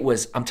 like it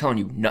was, I'm telling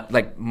you,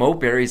 like Mo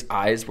Berry's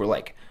eyes were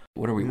like,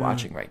 what are we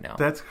watching right now?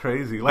 That's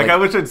crazy. Like I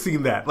wish I'd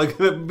seen that. Like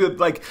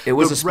it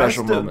was a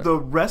special moment. The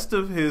rest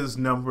of his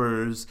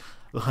numbers,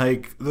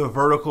 like the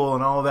vertical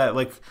and all that,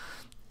 like,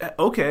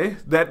 okay,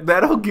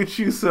 that'll get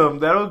you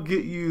some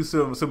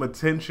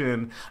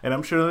attention. And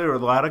I'm sure there were a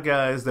lot of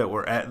guys that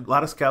were a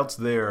lot of scouts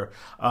there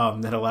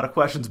that had a lot of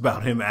questions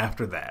about him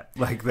after that.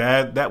 Like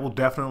that will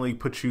definitely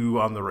put you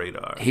on the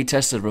radar. He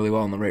tested really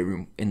well in the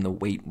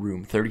weight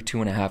room,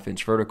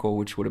 32.5-inch vertical,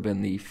 which would have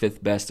been the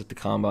 5th best at the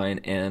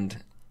combine,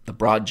 and the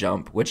broad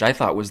jump, which I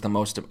thought was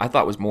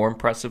was more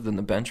impressive than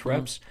the bench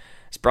reps.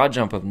 His broad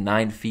jump of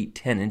 9 feet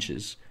 10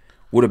 inches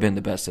would have been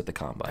the best at the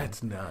combine.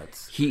 That's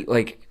nuts. He's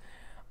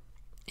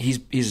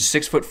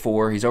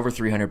 6'4". He's over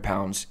 300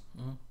 pounds.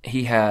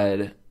 He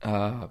had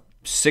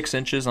 6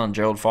 inches on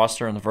Gerald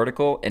Foster in the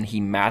vertical, and he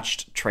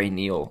matched Trey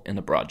Neal in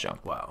the broad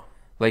jump. Wow.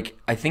 Like,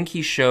 I think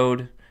he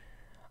showed.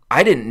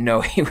 I didn't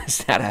know he was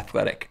that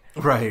athletic.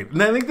 Right.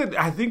 And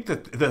I think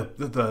that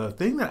the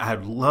thing that I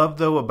love,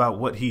 though, about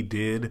what he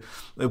did,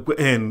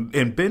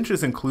 and bench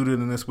is included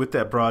in this with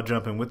that broad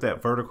jump and with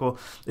that vertical,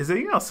 is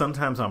that,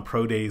 sometimes on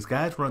pro days,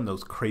 guys run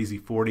those crazy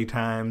 40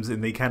 times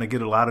and they kind of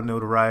get a lot of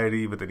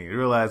notoriety, but then you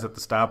realize that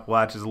the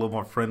stopwatch is a little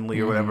more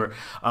friendly or whatever.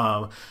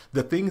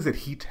 The things that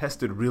he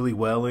tested really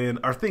well in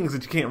are things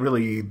that you can't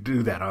really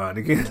do that on.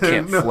 You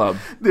can't flub.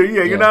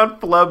 You're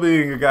not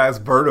flubbing a guy's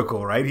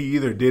vertical, right? He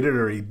either did it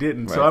or he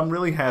didn't. Right. So I'm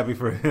really happy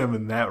for him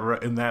in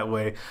that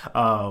way,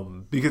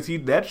 because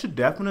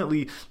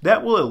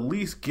that will at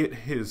least get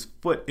his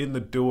foot in the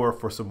door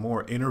for some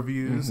more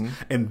interviews,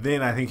 and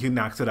then I think he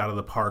knocks it out of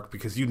the park,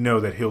 because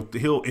that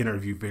he'll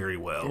interview very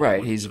well.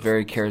 Right, he's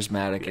very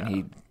charismatic,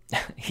 and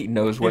he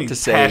knows what to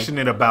say.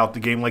 Passionate about the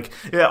game,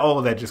 all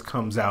of that just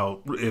comes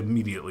out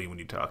immediately when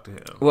you talk to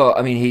him. Well,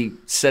 I mean, he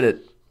said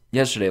it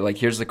yesterday. Like,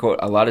 here's the quote: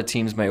 "A lot of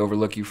teams may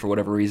overlook you for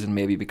whatever reason,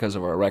 maybe because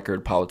of our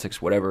record, politics,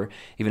 whatever.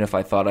 Even if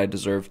I thought I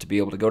deserved to be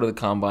able to go to the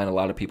combine, a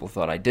lot of people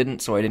thought I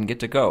didn't, so I didn't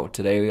get to go.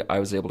 Today, I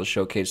was able to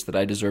showcase that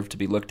I deserve to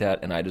be looked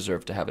at, and I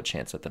deserve to have a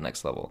chance at the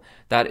next level."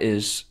 That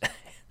is,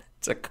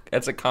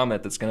 that's a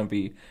comment that's going to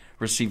be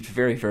received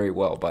very, very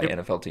well by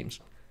NFL teams.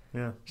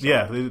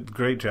 Yeah,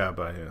 great job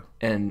by him.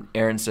 And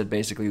Aaron said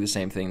basically the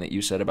same thing that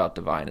you said about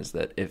Devine, is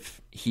that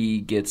if he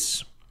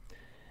gets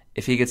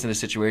in a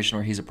situation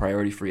where he's a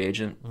priority free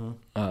agent,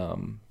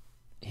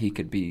 he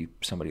could be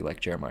somebody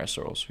like Jeremiah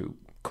Searles, who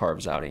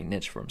carves out a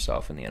niche for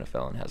himself in the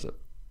NFL and has a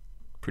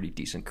pretty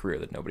decent career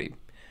that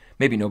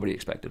maybe nobody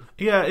expected.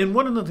 Yeah, and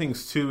one of the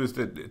things, too, is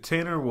that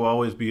Tanner will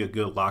always be a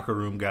good locker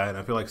room guy, and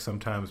I feel like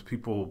sometimes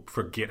people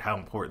forget how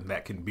important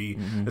that can be,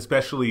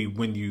 especially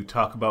when you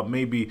talk about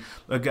maybe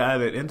a guy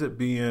that ends up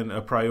being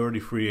a priority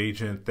free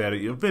agent that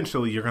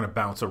eventually you're going to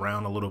bounce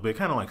around a little bit,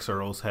 kind of like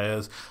Searles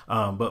has,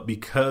 but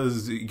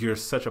because you're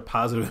such a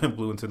positive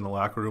influence in the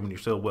locker room and you're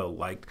so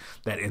well-liked,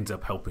 that ends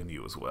up helping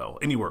you as well.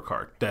 And you work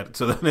hard,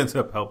 so that ends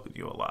up helping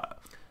you a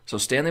lot. So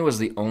Stanley was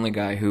the only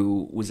guy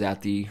who was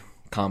at the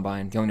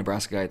combine, the only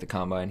Nebraska guy at the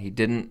combine. He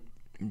didn't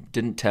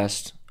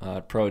test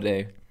pro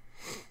day.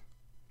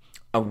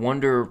 I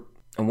wonder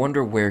I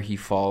wonder where he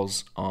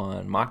falls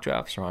on mock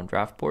drafts or on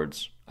draft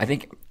boards. I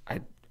think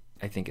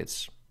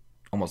it's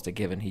almost a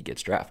given he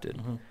gets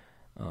drafted.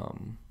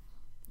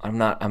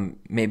 I'm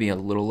maybe a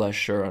little less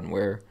sure on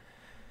where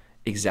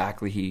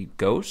exactly he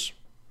goes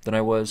than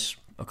I was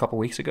a couple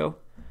weeks ago.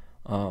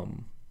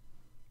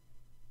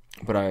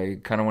 But I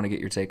kind of want to get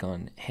your take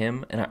on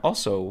him, and I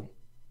also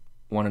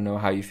want to know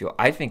how you feel.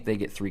 I think they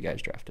get 3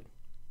 guys drafted.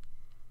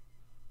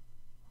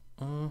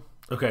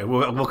 Okay,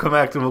 we'll come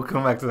back to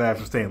that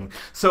after Stanley.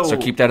 So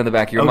keep that in the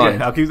back of your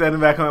mind. I'll keep that in the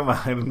back of my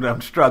mind.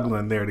 I'm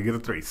struggling there to get a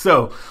 3.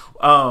 So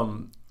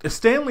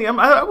Stanley,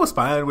 I was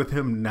fine with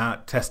him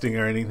not testing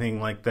or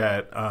anything like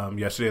that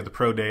yesterday at the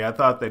pro day. I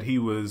thought that he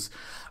was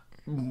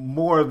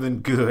more than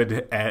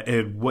good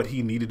at what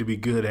he needed to be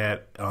good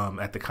at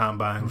the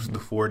combine, which was the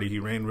 40. He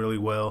ran really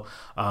well.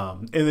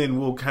 And then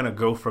we'll kind of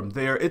go from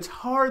there. It's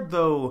hard,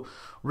 though.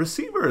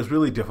 Receiver is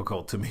really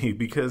difficult to me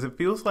because it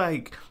feels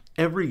like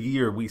every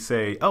year we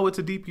say, oh, it's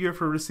a deep year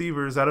for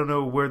receivers. I don't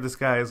know where this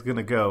guy is going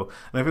to go.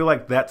 And I feel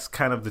like that's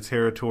kind of the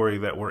territory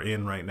that we're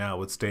in right now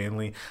with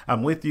Stanley.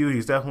 I'm with you.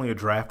 He's definitely a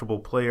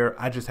draftable player.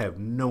 I just have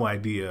no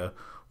idea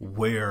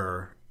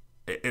where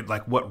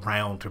what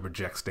round to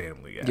project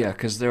Stanley at. Yeah,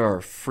 because there are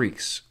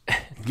freaks.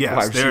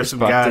 Yes, there are some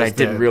guys that I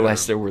didn't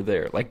realize they were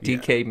there. Like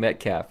DK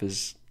Metcalf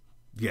is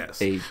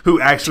who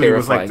actually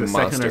was like the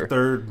monster. second or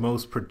third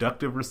most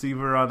productive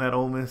receiver on that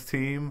Ole Miss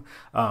team.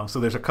 So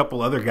there's a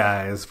couple other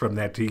guys from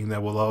that team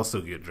that will also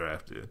get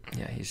drafted.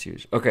 Yeah, he's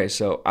huge. Okay,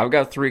 so I've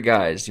got 3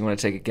 guys. Do you want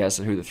to take a guess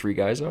at who the 3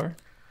 guys are?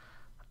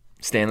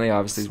 Stanley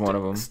obviously is one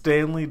of them.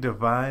 Stanley,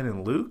 Divine,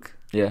 and Luke?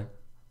 Yeah.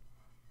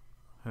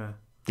 Huh.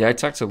 Yeah, I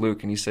talked to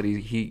Luke, and he said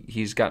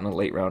he's gotten a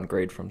late round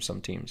grade from some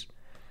teams.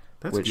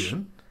 That's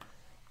good.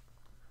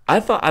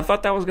 I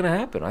thought that was going to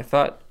happen. I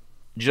thought,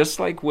 just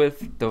like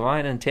with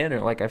Divine and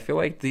Tanner, I feel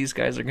like these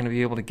guys are going to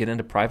be able to get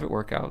into private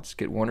workouts,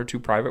 get 1 or 2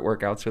 private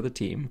workouts for the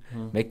team,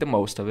 make the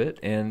most of it,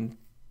 and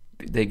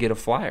they get a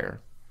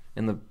flyer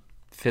in the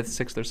 5th,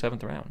 6th, or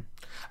 7th round.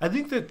 I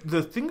think that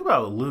the thing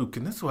about Luke,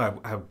 and this is why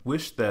I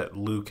wish that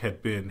Luke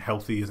had been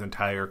healthy his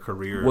entire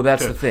career. Well,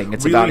 that's the thing.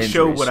 It's really about injuries.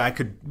 Show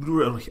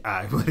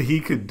what he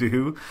could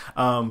do,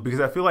 because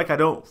I feel like I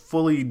don't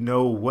fully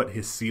know what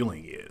his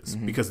ceiling is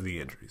because of the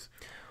injuries.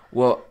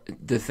 Well,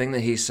 the thing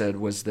that he said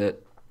was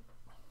that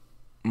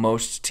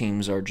most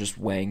teams are just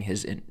weighing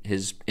his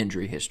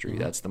injury history.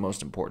 That's the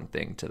most important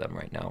thing to them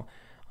right now.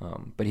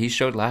 But he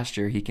showed last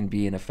year he can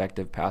be an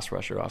effective pass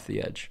rusher off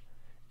the edge,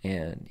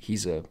 and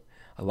he's a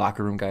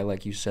locker room guy,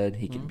 like you said.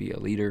 He can be a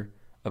leader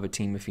of a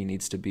team if he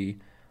needs to be.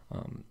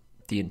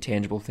 The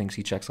intangible things,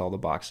 he checks all the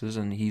boxes,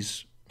 and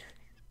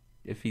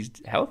if he's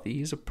healthy,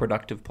 he's a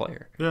productive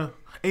player. Yeah.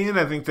 And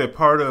I think that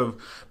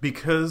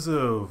because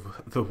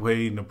of the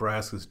way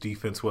Nebraska's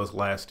defense was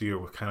last year,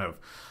 with kind of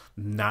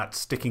not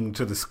sticking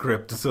to the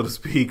script, so to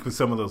speak, with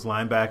some of those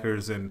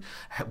linebackers, and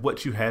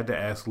what you had to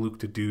ask Luke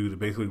to do to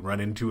basically run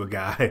into a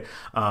guy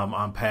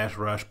on pass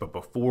rush. But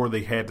before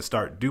they had to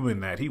start doing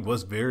that, he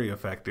was very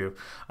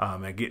effective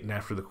at getting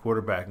after the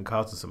quarterback and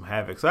causing some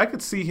havoc. So I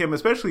could see him,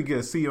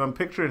 I'm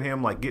picturing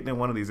him getting in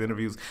one of these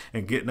interviews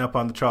and getting up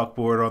on the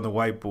chalkboard, on the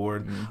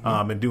whiteboard,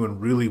 and doing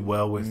really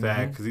well with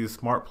that, because he's a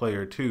smart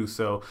player too.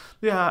 So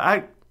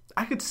yeah,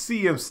 I could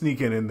see him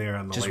sneaking in there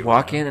on the just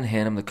walk in and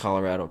hand him the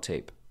Colorado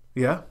tape.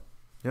 Yeah.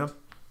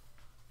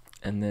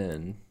 And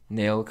then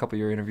nail a couple of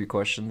your interview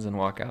questions and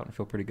walk out and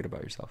feel pretty good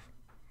about yourself.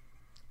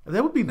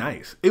 That would be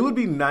nice. It would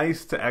be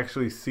nice to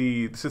actually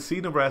see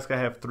Nebraska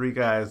have 3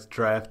 guys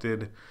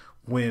drafted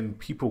when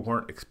people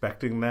weren't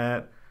expecting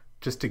that,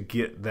 just to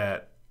get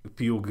that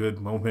feel-good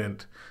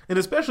moment. And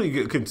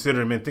especially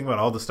considering, think about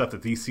all the stuff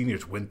that these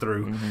seniors went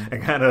through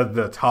and kind of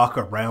the talk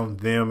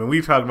around them. And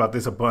we've talked about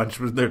this a bunch.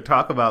 Their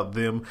talk about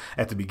them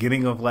at the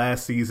beginning of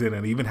last season,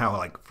 and even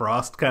how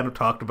Frost kind of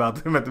talked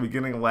about them at the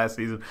beginning of last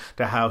season,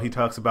 to how he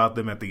talks about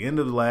them at the end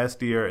of the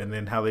last year, and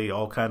then how they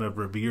all kind of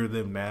revere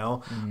them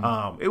now.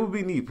 It would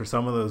be neat for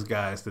some of those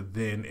guys to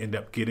then end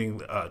up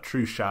getting a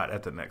true shot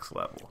at the next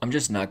level. I'm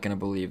just not going to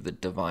believe that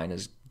Divine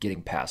is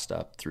getting passed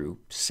up through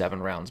 7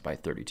 rounds by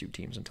 32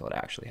 teams until it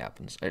actually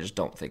happens. I just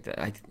don't think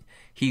that.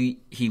 He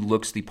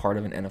looks the part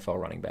of an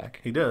NFL running back.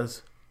 He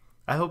does.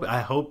 I hope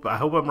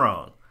I'm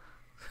wrong,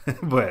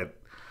 but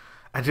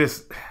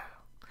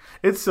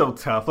it's so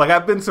tough.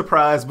 I've been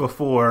surprised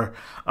before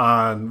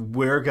on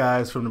where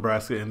guys from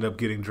Nebraska end up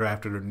getting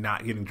drafted or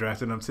not getting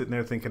drafted. And I'm sitting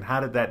there thinking, how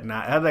did that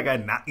guy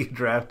not get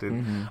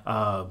drafted?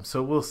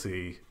 So we'll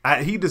see.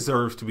 He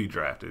deserves to be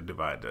drafted.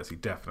 Divine does. He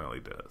definitely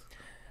does.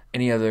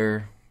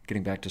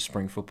 Getting back to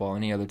spring football,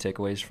 any other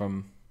takeaways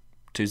from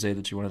Tuesday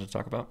that you wanted to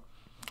talk about?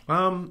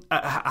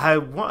 I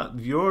want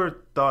your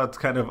thoughts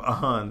kind of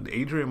on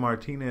Adrian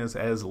Martinez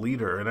as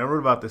leader. And I wrote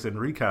about this in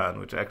Recon,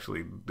 which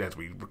actually, as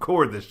we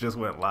record this, just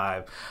went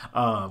live.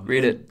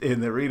 Read it.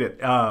 Read it.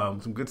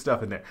 Some good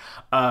stuff in there.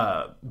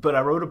 But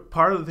I wrote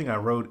part of the thing I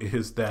wrote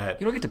is that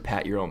You don't get to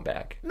pat your own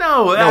back.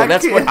 No,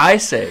 that's what I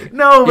say.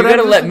 No, but you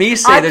got to let me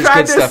say there's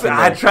good stuff in there.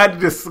 I tried to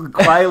just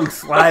quietly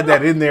slide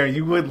that in there, and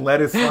you wouldn't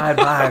let it slide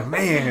by.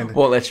 Man,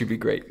 won't let you be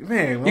great.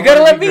 Man, you got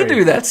to let me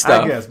do that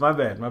stuff. I guess my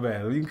bad.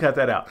 You can cut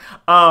that out.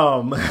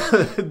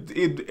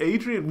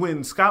 Adrian,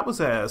 when Scott was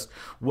asked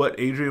what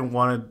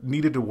Adrian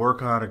needed to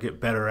work on or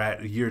get better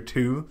at year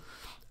 2,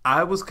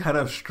 I was kind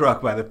of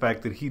struck by the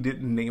fact that he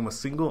didn't name a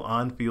single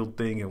on-field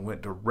thing and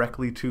went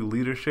directly to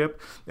leadership.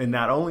 And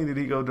not only did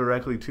he go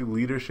directly to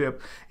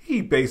leadership,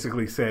 he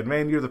basically said,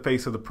 man, you're the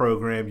face of the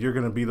program. You're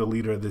going to be the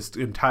leader of this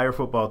entire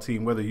football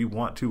team, whether you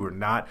want to or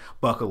not.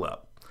 Buckle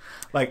up.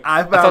 Like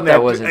I found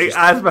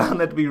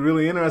that to be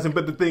really interesting.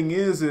 But the thing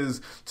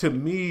is to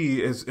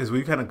me, as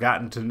we've kind of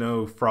gotten to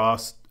know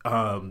Frost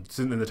since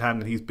in the time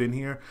that he's been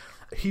here,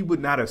 he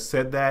would not have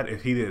said that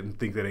if he didn't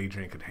think that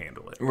Adrian could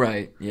handle it.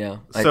 Right, yeah.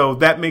 So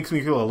that makes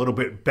me feel a little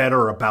bit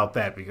better about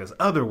that, because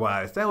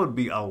otherwise that would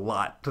be a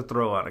lot to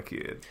throw on a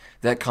kid.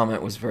 That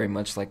comment was very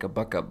much like a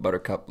buck up,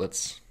 buttercup,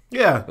 let's go.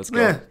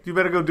 Yeah, you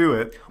better go do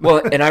it.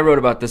 Well, and I wrote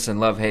about this in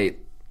Love Hate.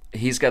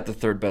 He's got the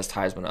 3rd best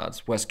Heisman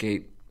odds.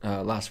 Westgate,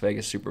 Las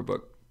Vegas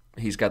Superbook.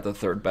 He's got the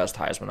 3rd best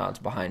Heisman odds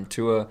behind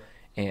Tua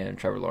and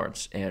Trevor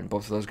Lawrence. And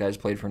both of those guys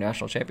played for a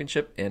national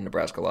championship, and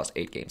Nebraska lost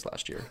 8 games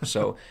last year.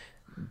 So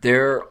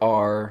there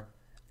are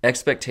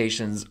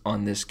expectations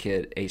on this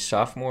kid, a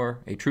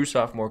true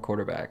sophomore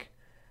quarterback,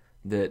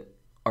 that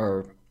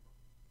are,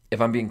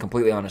 if I'm being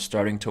completely honest,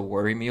 starting to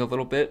worry me a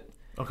little bit.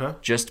 Okay.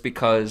 Just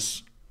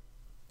because,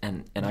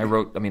 and I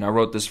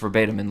wrote this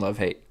verbatim in Love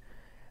Hate.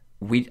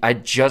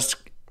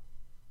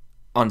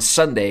 On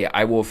Sunday,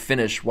 I will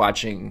finish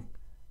watching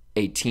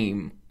a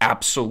team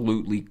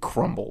absolutely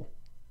crumble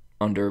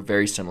under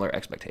very similar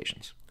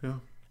expectations. Yeah.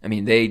 I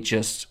mean, they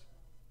just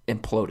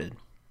imploded.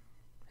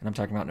 And I'm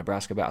talking about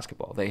Nebraska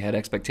basketball. They had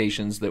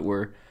expectations that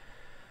were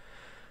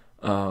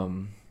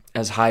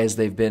as high as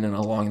they've been in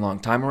a long, long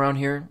time around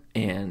here,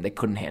 and they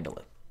couldn't handle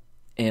it.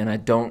 And I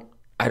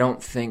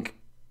don't think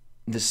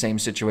the same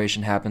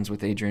situation happens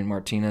with Adrian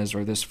Martinez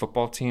or this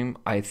football team.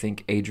 I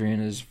think Adrian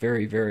is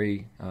very,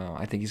 very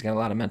I think he's got a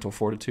lot of mental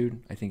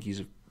fortitude. I think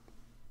he's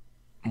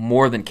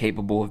more than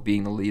capable of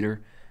being the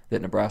leader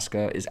that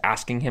Nebraska is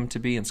asking him to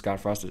be and Scott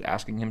Frost is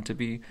asking him to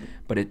be.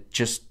 But it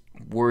just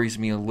worries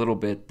me a little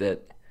bit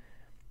that,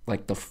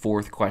 like, the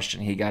 4th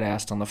question he got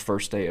asked on the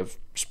first day of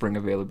spring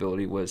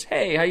availability was,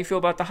 hey, how you feel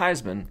about the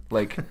Heisman?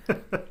 Like,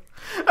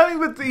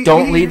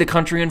 don't lead the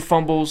country in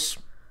fumbles,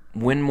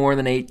 win more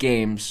than 8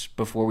 games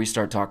before we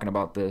start talking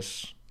about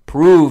this.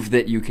 Prove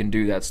that you can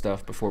do that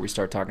stuff before we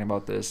start talking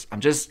about this.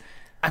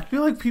 I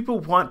feel like people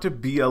want to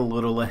be a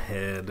little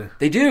ahead.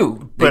 They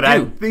do.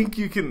 I think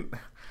you can.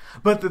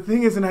 But the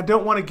thing is, and I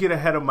don't want to get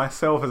ahead of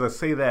myself as I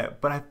say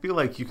that, but I feel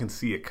like you can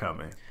see it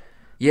coming.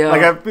 Yeah.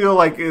 Like, I feel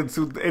like it's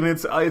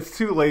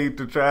too late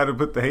to try to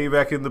put the hay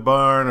back in the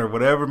barn or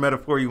whatever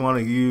metaphor you want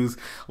to use.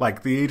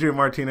 Like, the Adrian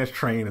Martinez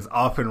train is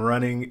off and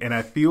running, and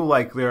I feel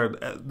like there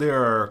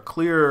are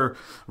clear,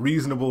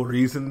 reasonable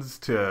reasons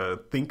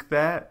to think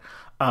that.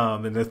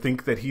 And to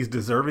think that he's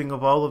deserving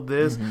of all of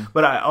this. Mm-hmm.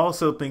 But I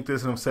also think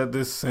this, and I've said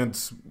this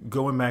since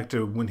going back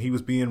to when he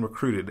was being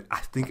recruited,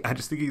 I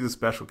just think he's a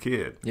special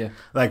kid. Yeah.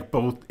 Like,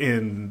 both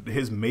in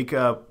his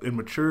makeup and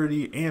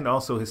maturity and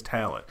also his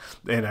talent.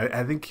 And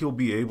I think he'll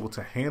be able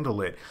to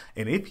handle it.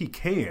 And if he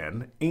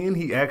can, and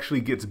he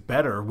actually gets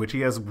better, which he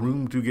has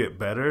room to get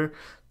better,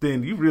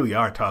 then you really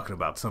are talking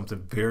about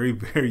something very,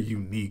 very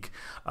unique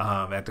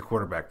at the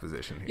quarterback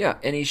position here. Yeah,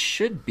 and he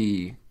should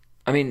be.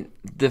 I mean,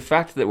 the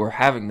fact that we're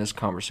having this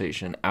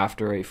conversation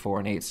after a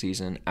 4-8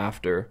 season,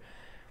 after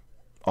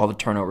all the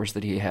turnovers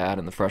that he had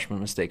and the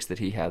freshman mistakes that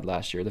he had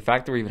last year, the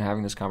fact that we're even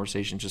having this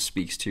conversation just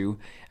speaks to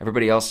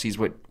everybody else sees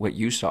what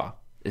you saw.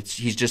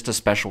 He's just a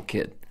special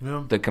kid.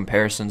 Yeah. The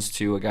comparisons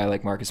to a guy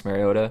like Marcus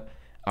Mariota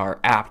are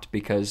apt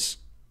because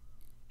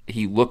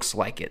he looks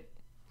like it.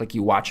 Like,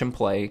 you watch him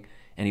play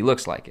and he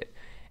looks like it.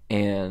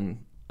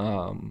 And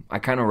I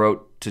kind of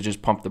wrote to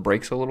just pump the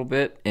brakes a little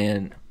bit.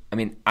 And I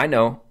mean, I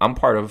know I'm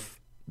part of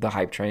the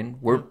hype train.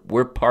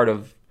 We're part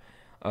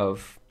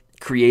of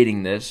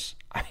creating this.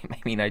 I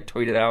mean, I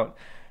tweeted out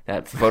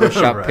that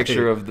Photoshop right.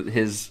 picture of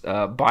his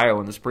bio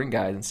in the spring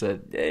guide and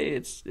said, "Hey,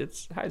 it's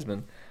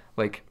Heisman."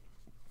 Like,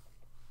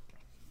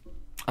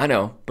 I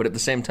know, but at the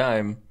same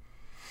time,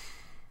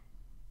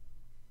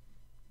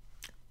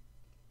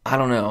 I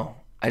don't know.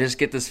 I just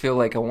get this feel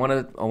like I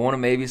want to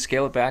maybe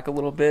scale it back a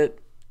little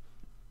bit,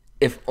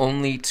 if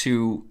only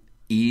to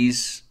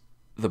ease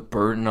the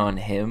burden on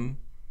him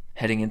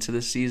heading into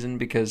this season,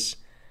 because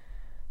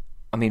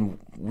I mean,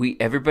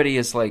 everybody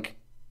is like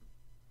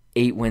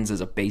 8 wins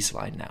as a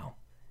baseline now.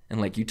 And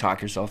like, you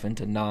talk yourself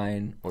into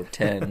 9 or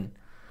 10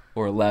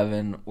 or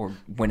 11 or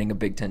winning a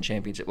Big Ten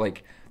championship.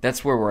 Like,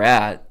 that's where we're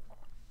at.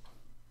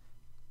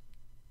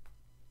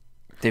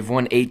 They've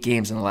won 8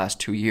 games in the last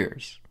 2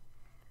 years.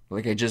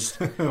 Like I just,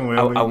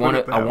 Well, I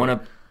want to,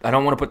 I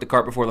don't want to put the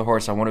cart before the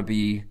horse. I want to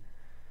be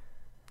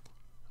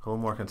a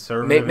little more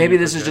conservative. Maybe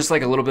this is just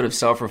like a little bit of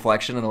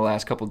self-reflection in the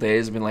last couple of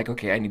days. I've been like,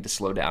 okay, I need to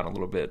slow down a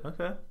little bit.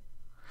 Okay.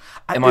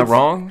 Am I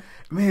wrong?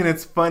 Man,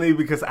 it's funny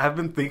because I've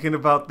been thinking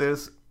about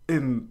this,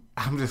 and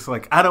I'm just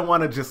like, I don't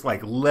want to just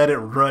like let it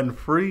run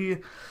free.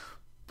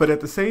 But at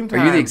the same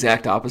time, are you the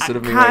exact opposite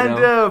of me right now?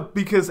 Kind of,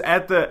 because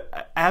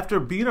after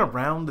being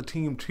around the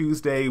team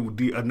Tuesday,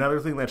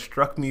 another thing that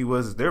struck me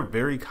was they're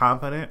very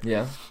confident.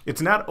 Yeah.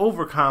 It's not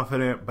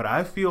overconfident, but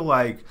I feel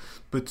like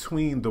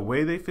between the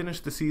way they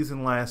finished the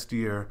season last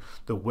year,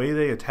 the way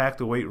they attacked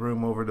the weight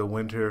room over the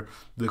winter,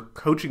 the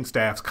coaching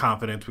staff's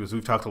confidence, because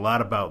we've talked a lot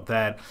about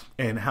that,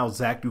 and how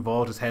Zach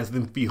Duval just has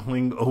them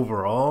feeling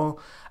overall,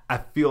 I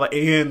feel like,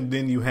 and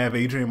then you have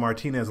Adrian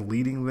Martinez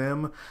leading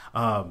them.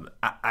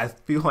 I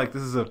feel like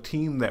this is a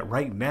team that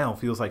right now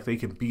feels like they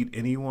can beat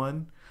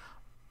anyone.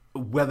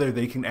 Whether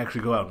they can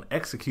actually go out and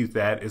execute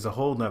that is a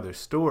whole nother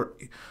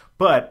story.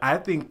 But I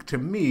think, to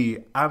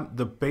me,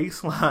 the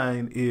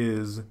baseline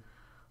is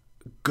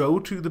go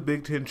to the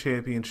Big Ten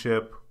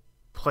Championship,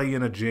 play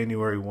in a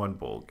January 1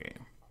 bowl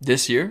game.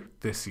 This year?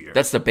 This year.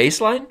 That's the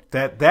baseline?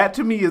 That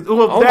to me is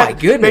my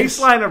goodness.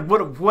 Baseline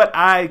of what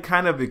I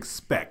kind of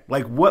expect.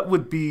 Like what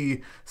would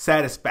be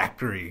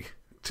satisfactory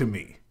to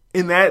me.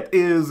 And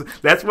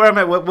that's where I'm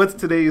at. What's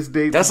today's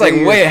date? That's today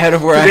like way ahead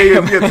of where I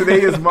am.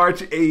 Today is March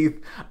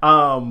 8th.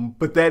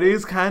 But that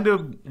is kind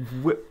of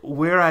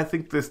where I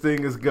think this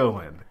thing is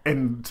going.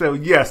 And so,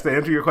 yes, to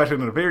answer your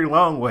question in a very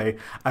long way,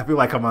 I feel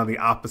like I'm on the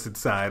opposite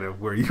side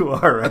of where you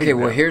are right Okay,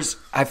 now. well,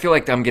 I feel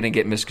like I'm going to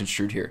get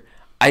misconstrued here.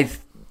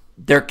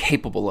 They're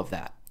capable of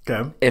that.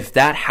 Okay. If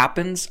that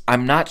happens,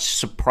 I'm not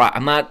surprised.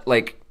 I'm not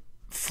like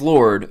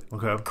floored,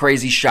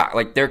 crazy shocked.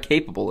 Like they're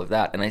capable of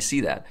that, and I see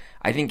that.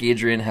 I think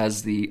Adrian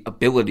has the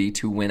ability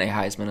to win a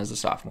Heisman as a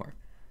sophomore.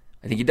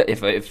 I think he does.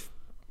 If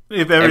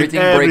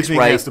everything breaks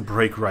right, has to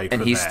break right,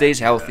 and he stays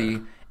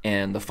healthy,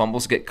 and the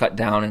fumbles get cut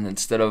down, and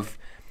instead of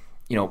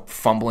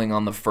fumbling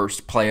on the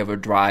first play of a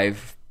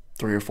drive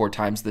 3 or 4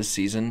 times this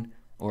season,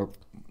 or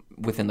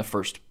within the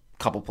first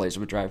couple plays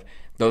of a drive,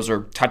 those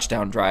are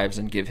touchdown drives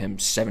and give him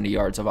 70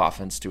 yards of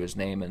offense to his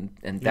name,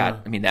 and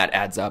that that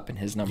adds up, and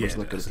his numbers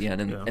look good at the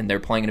end. And they're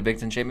playing in a Big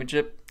Ten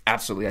championship.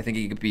 Absolutely, I think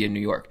he could be in New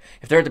York.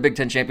 If they're at the Big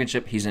Ten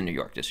championship, he's in New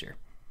York this year.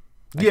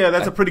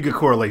 That's a pretty good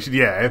correlation.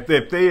 Yeah,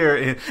 if they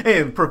are,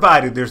 and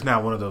provided there's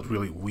not one of those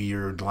really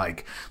weird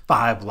like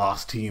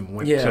 5-loss team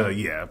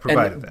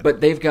provided that.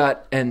 But they've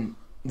got, and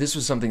this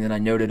was something that I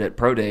noted at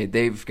Pro Day.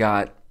 They've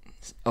got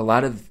a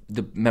lot of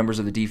the members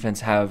of the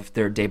defense have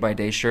their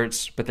day-by-day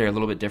shirts, but they're a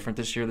little bit different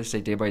this year. They say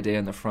day-by-day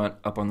on the front,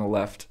 up on the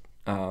left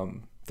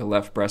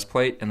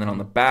breastplate, and then on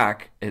the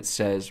back it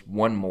says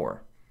 "one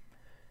more."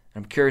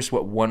 I'm curious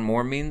what "one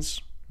more"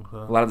 means.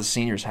 A lot of the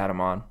seniors had them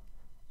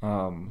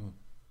on.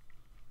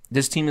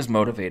 This team is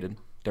motivated.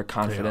 They're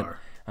confident. They are.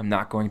 I'm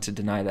not going to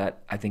deny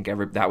that. I think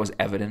that was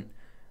evident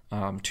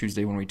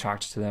Tuesday when we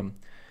talked to them.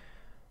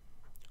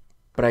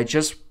 But I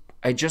just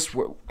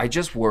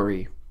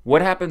worry.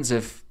 What happens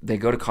if they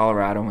go to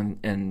Colorado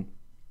and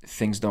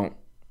things don't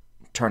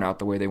turn out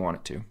the way they want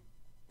it to?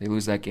 They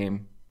lose that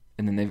game,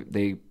 and then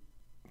they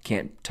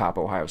can't top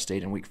Ohio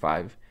State in Week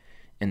 5,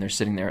 and they're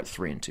sitting there at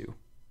 3-2,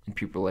 and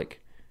people are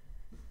like,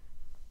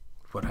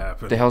 "What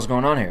happened? What the hell's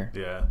going on here?"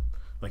 Yeah,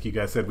 like you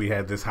guys said, we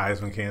had this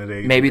Heisman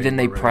candidate. Maybe then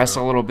they press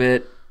a little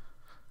bit,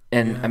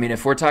 and I mean,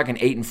 if we're talking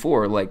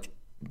 8-4, like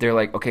they're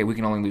like, okay, we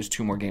can only lose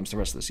 2 more games the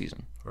rest of the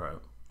season. Right.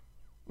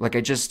 Like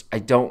I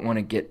don't want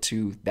to get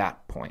to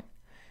that point.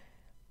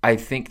 I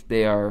think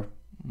they are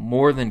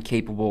more than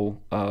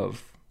capable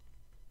of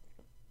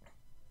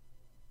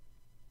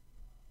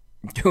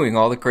doing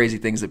all the crazy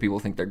things that people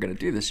think they're going to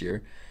do this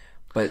year.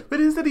 But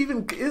is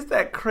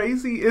that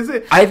crazy? Is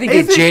it? I think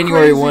a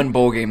January 1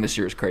 bowl game this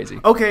year is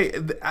crazy. Okay,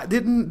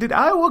 did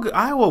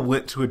Iowa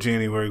went to a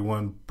January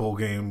 1 bowl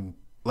game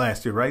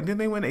last year, right? Didn't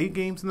they win 8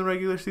 games in the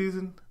regular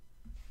season?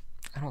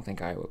 I don't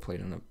think Iowa played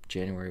in a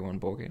January 1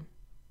 bowl game.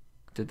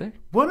 Did they?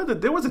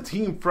 There was a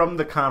team from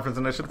the conference,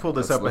 and I should pull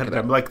this up ahead of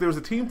time. Like there was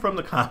a team from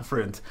the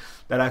conference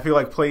that I feel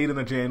like played in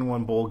a Jan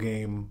 1 bowl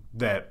game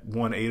that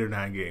won 8 or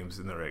 9 games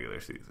in the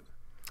regular season.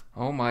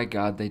 Oh my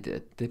God, they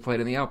did. They played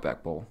in the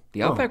Outback Bowl.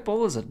 The Outback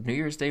Bowl is a New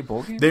Year's Day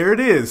bowl game? There it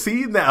is.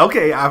 See, now,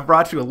 okay, I've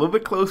brought you a little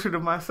bit closer to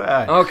my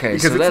side. Okay,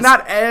 because it's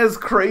not as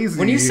crazy.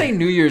 When you say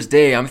New Year's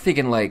Day, I'm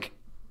thinking like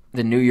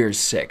the New Year's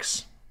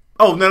 6.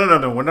 Oh, no.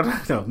 We're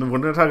not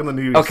talking the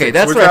New Year's. Okay,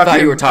 that's what I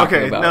thought you were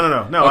talking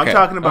about. No. Okay, I'm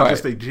talking about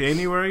just a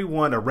January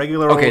 1, a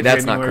regular old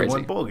that's January not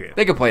 1 bowl game.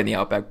 They could play in the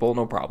Outback Bowl,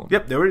 no problem.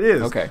 Yep, there it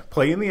is. Okay.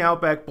 Play in the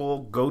Outback Bowl,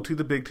 go to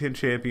the Big Ten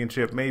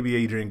Championship. Maybe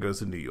Adrian goes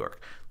to New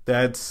York.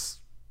 That's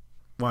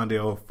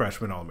Wandale,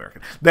 freshman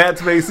All-American.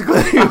 That's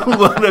basically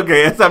what,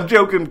 okay, I'm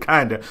joking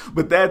kind of.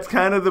 But that's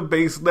kind of the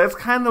base. That's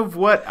kind of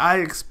what I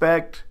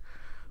expect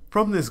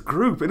from this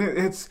group.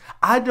 And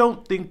I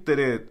don't think that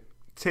it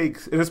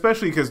takes, and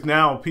especially because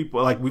now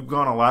people, like, we've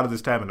gone a lot of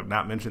this time and have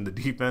not mentioned the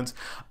defense.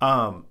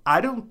 I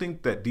don't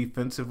think that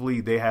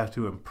defensively they have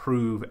to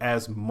improve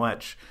as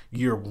much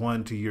year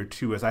 1 to year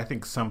 2 as I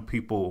think some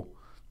people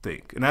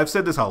think. And I've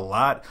said this a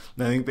lot,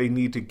 and I think they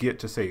need to get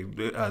to say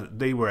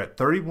they were at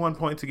 31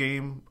 points a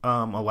game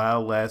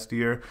allowed last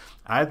year.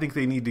 I think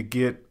they need to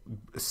get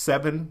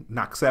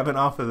knock 7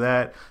 off of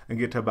that and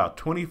get to about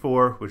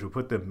 24, which will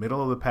put them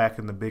middle of the pack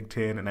in the Big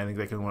Ten, and I think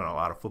they can win a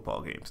lot of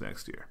football games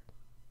next year.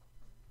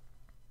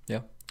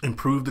 Yeah.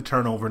 Improve the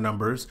turnover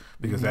numbers,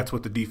 because that's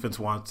what the defense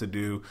wants to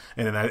do,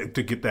 and then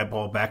to get that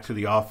ball back to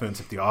the offense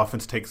if the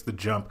offense takes the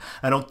jump.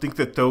 I don't think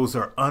that those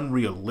are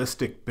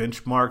unrealistic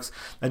benchmarks.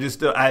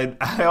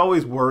 I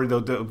always worry,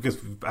 though, because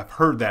I've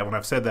heard that when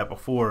I've said that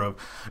before, of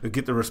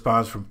get the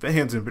response from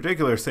fans in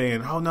particular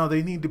saying, oh no,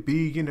 they need to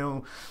be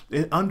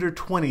under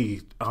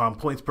 20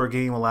 points per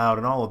game allowed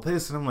and all of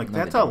this, and I'm like,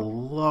 that's a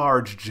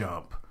large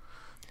jump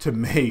to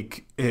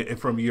make it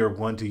from year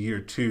 1 to year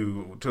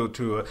 2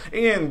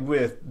 and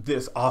with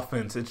this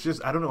offense, it's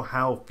just, I don't know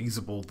how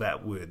feasible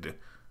that would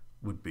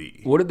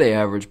be. What did they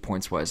average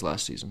points wise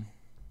last season?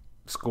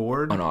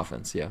 Scored on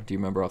offense, yeah. Do you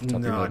remember off the top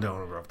of your head? No, I don't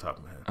remember off the top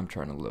of my head. I'm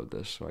trying to load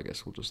this, so I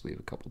guess we'll just leave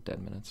a couple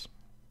dead minutes.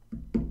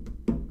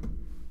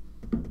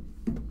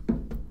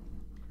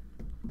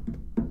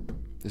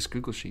 This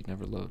Google sheet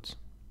never loads.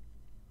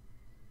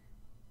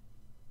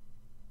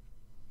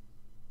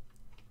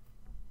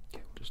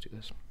 Okay, we'll just do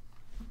this.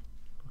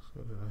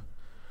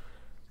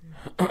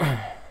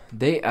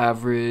 They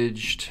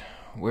averaged,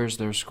 where's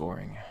their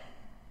scoring?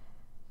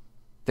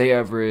 They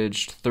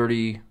averaged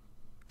 30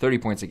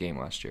 points a game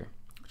last year.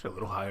 It's a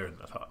little higher than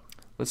I thought.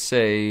 Let's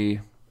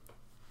say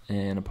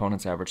an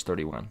opponent's average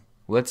 31.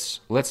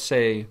 Let's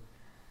say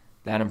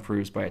that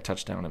improves by a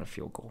touchdown and a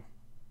field goal.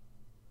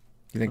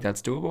 You think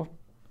that's doable?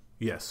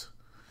 Yes.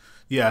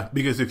 Yeah,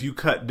 because if you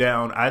cut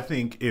down, I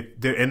think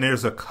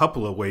there's a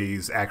couple of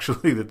ways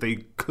actually that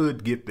they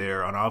could get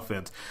there on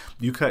offense.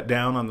 You cut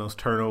down on those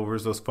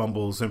turnovers, those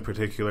fumbles in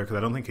particular, because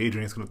I don't think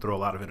Adrian's going to throw a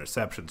lot of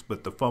interceptions,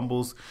 but the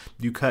fumbles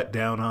you cut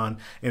down on,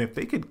 and if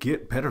they could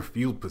get better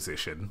field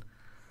position,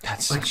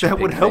 that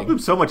would help him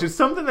so much. It's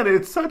something that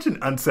it's such an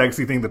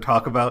unsexy thing to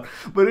talk about,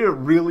 but it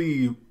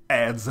really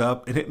adds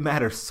up, and it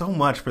matters so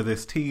much for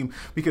this team,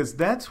 because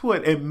that's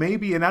what it may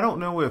be. And I don't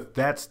know if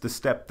that's the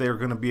step they're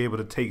going to be able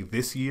to take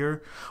this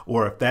year,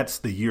 or if that's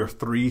the year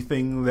 3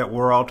 thing that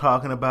we're all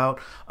talking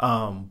about.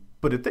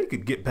 But if they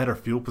could get better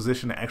field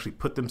position to actually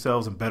put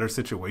themselves in better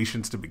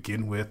situations to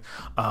begin with,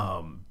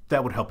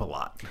 that would help a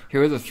lot.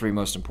 Here are the 3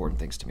 most important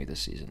things to me this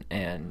season,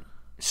 and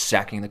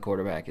sacking the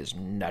quarterback is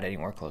not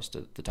anywhere close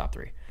to the top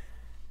 3.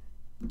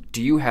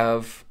 Do you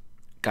have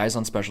guys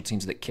on special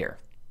teams that care?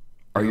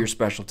 Are your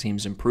special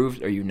teams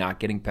improved? Are you not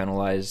getting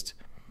penalized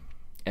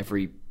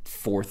every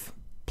 4th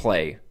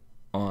play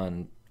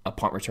on a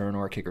punt return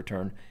or a kick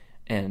return?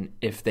 And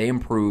if they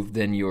improve,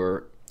 then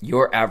your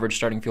average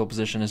starting field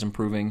position is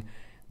improving.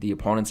 The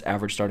opponent's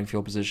average starting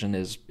field position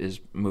is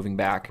moving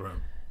back. Right.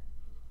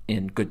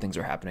 And good things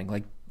are happening.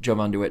 Like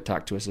Jovan DeWitt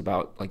talked to us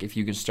about, like, if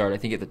you can start, I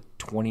think at the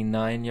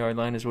 29-yard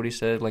line is what he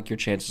said, like your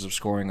chances of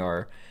scoring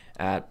are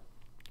at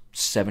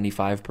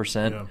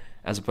 75%. Yeah.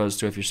 As opposed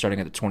to if you're starting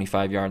at the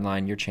 25-yard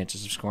line, your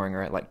chances of scoring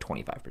are at like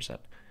 25%.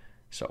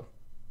 So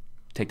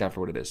take that for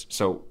what it is.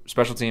 So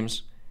special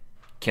teams,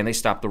 can they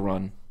stop the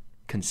run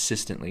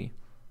consistently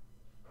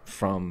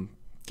from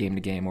game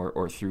to game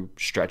or through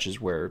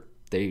stretches where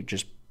they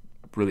just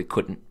really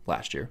couldn't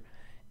last year?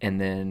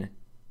 And then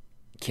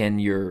can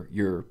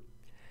your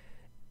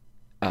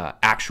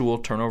actual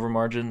turnover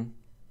margin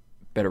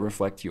better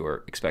reflect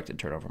your expected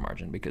turnover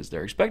margin? Because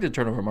their expected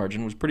turnover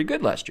margin was pretty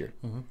good last year.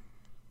 Mm-hmm.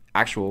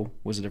 Actual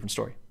was a different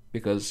story,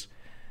 because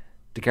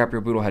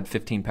DiCaprio Bootle had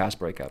 15 pass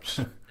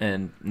breakups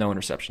and no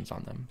interceptions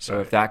on them. So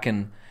if that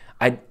can,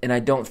 I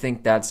don't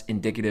think that's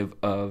indicative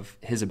of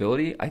his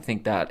ability. I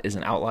think that is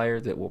an outlier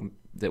that will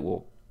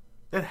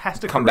it has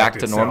to come back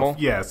to itself. normal.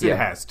 Yes, it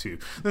has to.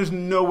 There's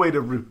no way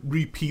to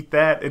repeat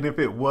that, and if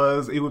it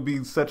was, it would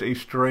be such a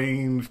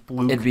strange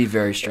fluke. It'd be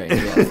very strange.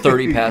 Yeah.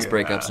 30 pass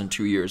breakups in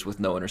 2 years with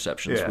no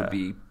interceptions would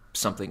be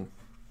something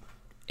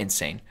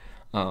insane.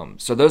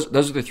 So those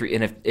are the 3.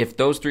 And if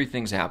those 3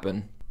 things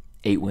happen,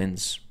 8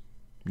 wins,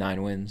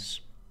 9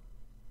 wins.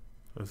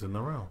 It's in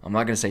the realm. I'm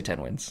not going to say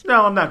 10 wins.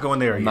 No, I'm not going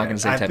there yet. I'm not going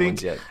to say 10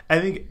 wins yet.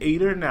 I think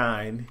 8 or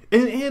 9.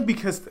 And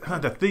because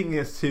the thing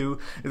is, too,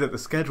 is that the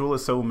schedule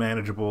is so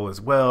manageable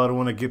as well. I don't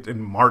want to get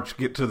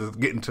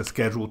into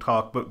schedule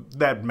talk, but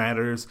that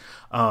matters.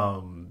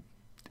 And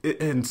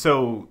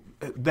so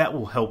that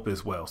will help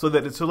as well. So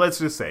let's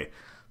just say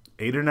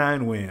 8 or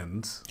 9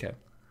 wins. Okay.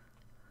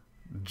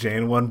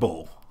 Jan 1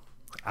 bowl.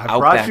 I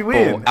brought you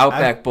in.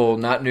 Outback Bowl,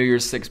 not New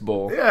Year's Six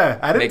Bowl. Yeah,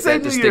 I didn't say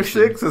New Year's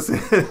Six.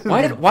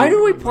 Why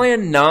do we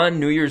plan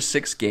non-New Year's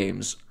Six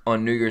games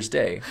on New Year's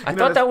Day? I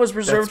thought that was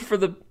reserved for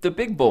the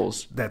big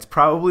bowls. That's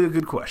probably a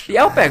good question. The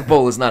Outback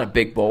Bowl is not a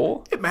big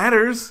bowl. It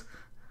matters.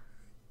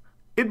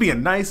 It'd be a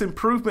nice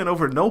improvement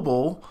over no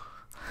bowl.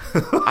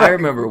 I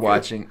remember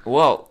watching,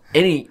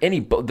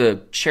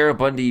 the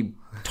Cherubundy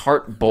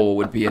Tart Bowl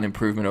would be an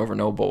improvement over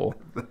no bowl.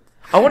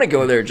 I want to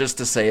go there just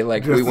to say,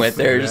 like, we went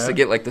there just to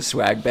get, like, the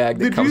swag bag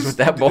that comes with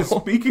that bowl.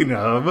 Speaking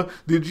of,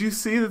 did you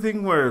see the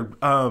thing where,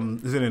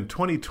 is it in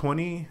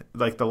 2020,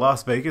 like, the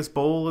Las Vegas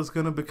Bowl is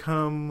going to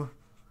become,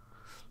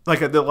 like,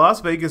 the Las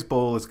Vegas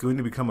Bowl is going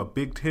to become a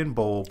Big Ten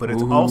Bowl, but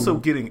it's also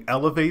getting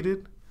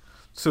elevated,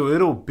 so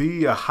it'll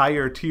be a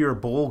higher tier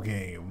bowl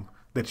game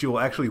that you'll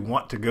actually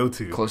want to go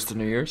to. Close to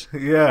New Year's?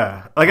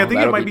 Yeah. Like, I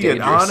think it might be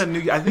dangerous. on a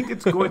New I think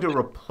it's going to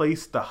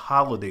replace the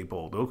Holiday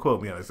Bowl. Don't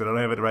quote me on this. I don't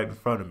have it right in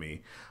front of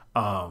me.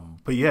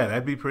 But yeah,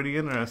 that'd be pretty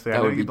interesting.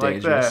 That would be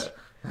dangerous.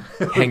 Like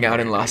that. Hang out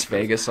in Las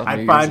Vegas on New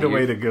Year's Eve. I'd find a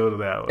way to go to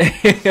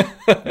that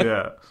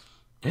one.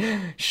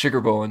 Yeah.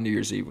 Sugar Bowl on New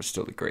Year's Eve was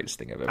still the greatest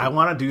thing I've ever. I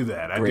want to do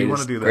that. I do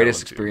want to do that.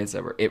 Greatest experience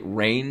ever. It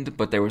rained,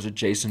 but there was a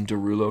Jason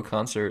Derulo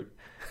concert.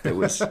 It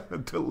was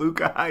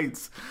Toluca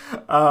Heights.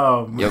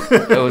 Yep,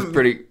 that was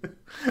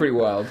pretty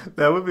wild.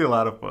 That would be a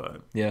lot of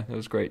fun. Yeah, it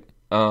was great.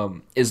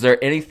 Is there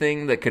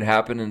anything that could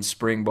happen in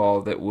spring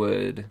ball that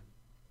would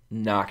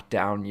knock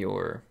down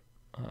your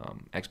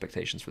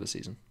expectations for the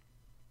season?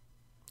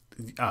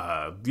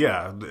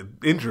 Yeah,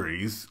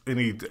 injuries.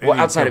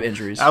 Outside of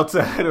injuries.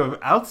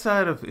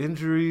 Outside of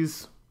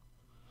injuries.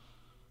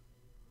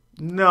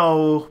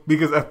 No,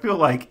 because I feel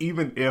like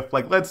even if,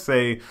 like, let's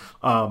say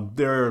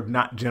they're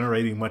not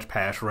generating much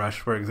pass rush,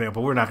 for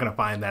example, we're not going to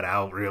find that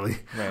out, really.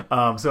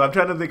 Right. So I'm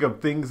trying to think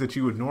of things that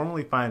you would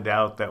normally find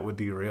out that would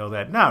derail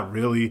that. Not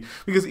really,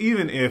 because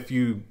even if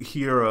you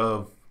hear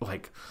of,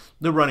 like,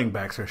 the running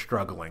backs are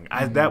struggling,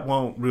 that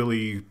won't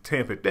really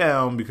tamp it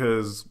down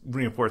because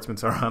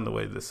reinforcements are on the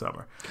way this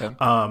summer. Okay.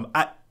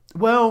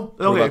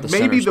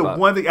 Maybe the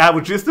one thing I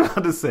was just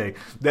about to say,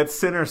 that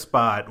center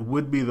spot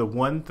would be the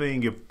one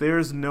thing if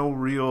there's no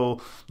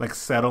real, like,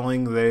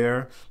 settling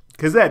there,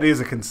 because that is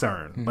a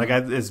concern. Mm-hmm. Like,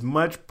 as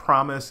much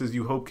promise as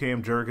you hope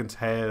Cam Jurgens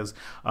has,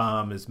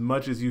 as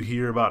much as you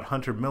hear about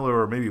Hunter Miller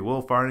or maybe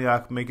Will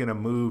Farniok making a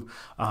move,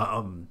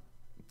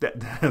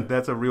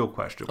 that's a real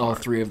question. All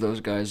three of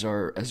those guys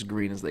are as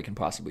green as they can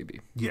possibly be.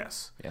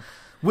 Yes. Yeah.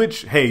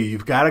 Which, hey,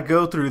 you've got to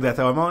go through that,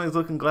 though. I'm always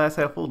looking glass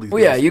half full these days.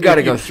 Well, yeah, you got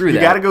to go through that.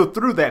 You got to go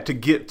through that to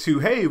get to,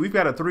 hey, we've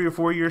got a 3 or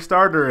 4 year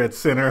starter at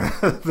center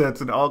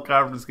that's an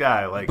all-conference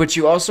guy. Like, but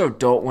you also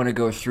don't want to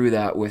go through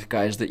that with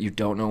guys that you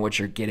don't know what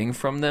you're getting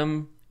from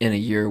them in a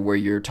year where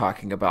you're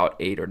talking about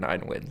 8 or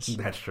 9 wins.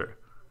 That's true.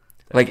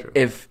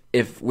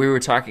 If we were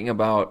talking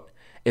about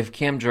if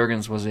Cam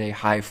Jurgens was a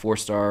high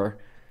 4-star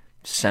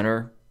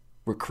center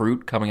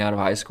recruit coming out of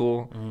high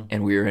school,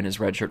 and we were in his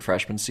redshirt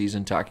freshman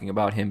season talking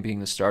about him being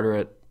the starter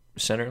at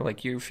center,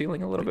 like, you're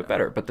feeling a little bit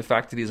better. But the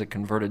fact that he's a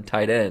converted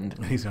tight end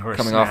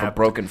coming off a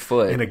broken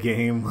foot in a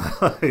game,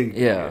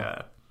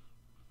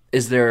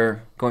 is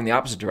there, going the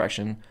opposite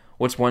direction,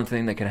 what's one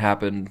thing that could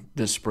happen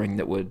this spring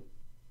that would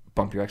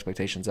bump your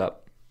expectations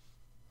up?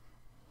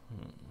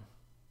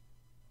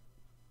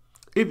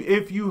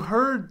 If you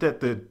heard that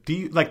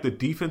the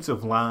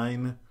defensive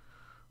line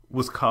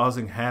was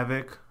causing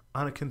havoc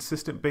on a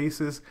consistent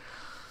basis,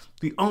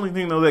 the only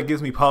thing, though, that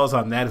gives me pause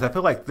on that is I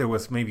feel like there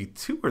was maybe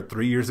 2 or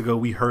 3 years ago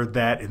we heard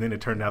that, and then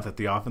it turned out that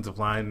the offensive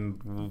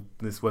line,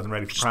 this wasn't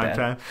ready for prime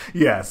time.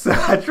 Yes,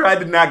 I tried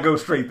to not go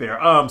straight there.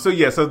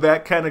 So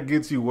that kind of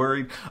gets you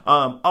worried.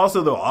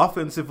 Also, though,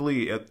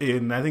 offensively,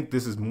 and I think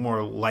this is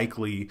more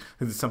likely,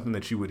 this is something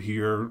that you would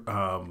hear,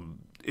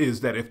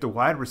 is that if the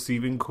wide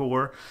receiving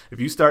core, if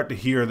you start to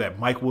hear that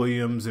Mike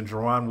Williams and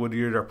Jerron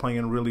Woodyard are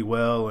playing really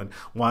well, and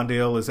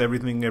Wandale is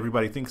everything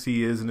everybody thinks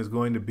he is and is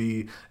going to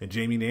be, and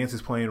Jamie Nance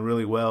is playing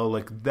really well,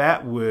 like,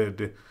 that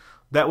would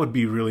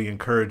be really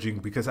encouraging,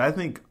 because I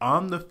think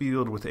on the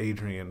field with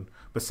Adrian,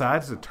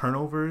 besides the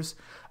turnovers,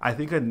 I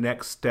think a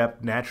next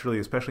step naturally,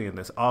 especially in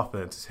this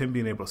offense, is him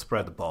being able to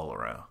spread the ball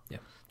around. Yeah.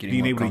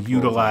 Being able to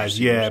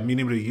utilize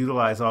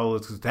all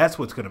of this, because that's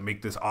what's going to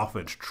make this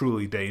offense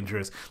truly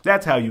dangerous.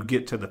 That's how you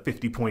get to the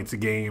 50 points a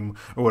game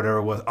or whatever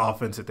it was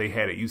offense that they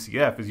had at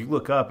UCF. Is you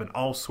look up and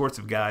all sorts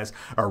of guys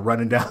are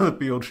running down the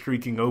field,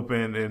 streaking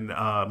open, and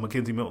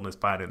Mackenzie Milton is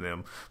finding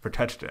them for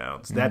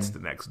touchdowns. Mm-hmm.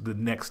 That's the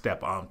next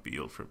step on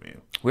field for me.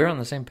 We're on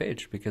the same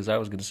page, because I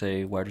was going to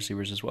say wide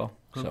receivers as well.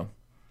 Mm-hmm. So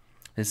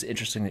it's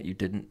interesting that you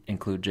didn't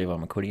include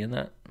Javon McQuitty in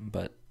that,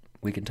 but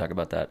we can talk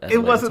about that.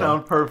 It wasn't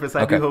on purpose.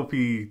 I do hope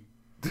he.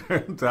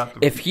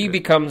 If he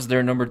becomes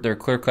their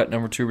clear-cut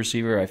number 2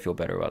 receiver, I feel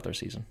better about their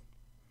season.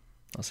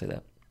 I'll say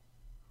that.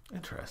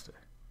 Interesting.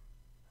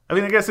 I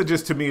mean, I guess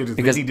to me,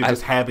 they need to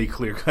just have a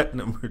clear-cut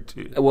number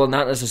 2. Well,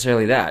 not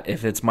necessarily that.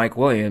 If it's Mike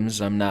Williams,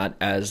 I'm not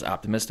as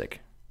optimistic.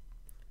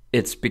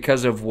 It's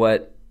because of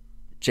what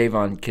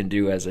Javon can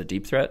do as a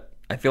deep threat.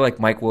 I feel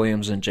like Mike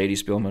Williams and J.D.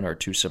 Spielman are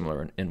too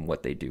similar in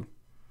what they do.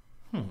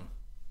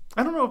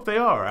 I don't know if they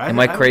are. Am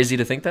I crazy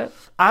to think that?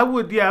 I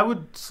would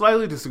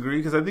slightly disagree,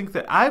 because I think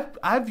that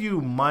I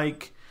view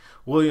Mike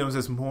Williams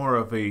as more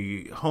of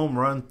a home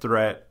run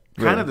threat,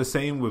 kind of the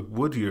same with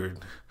Woodyard.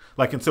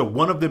 Like, and so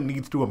one of them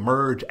needs to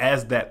emerge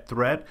as that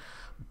threat.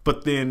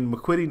 But then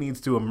McQuitty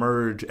needs to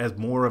emerge as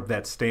more of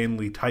that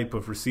Stanley type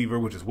of receiver,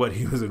 which is what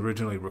he was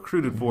originally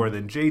recruited for. And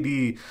then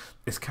JD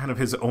is kind of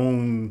his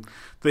own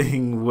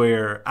thing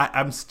where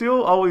I'm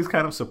still always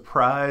kind of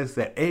surprised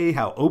at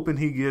how open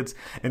he gets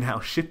and how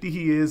shifty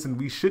he is. And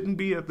we shouldn't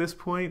be at this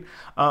point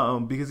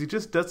because he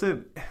just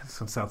doesn't,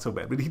 this sounds so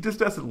bad, but he just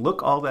doesn't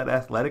look all that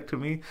athletic to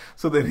me.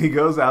 So then he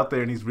goes out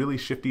there and he's really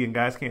shifty and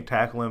guys can't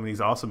tackle him and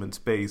he's awesome in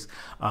space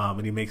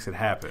and he makes it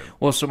happen.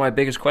 Well, so my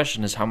biggest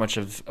question is how much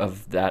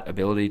of that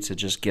ability to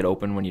just get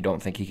open when you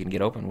don't think he can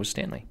get open was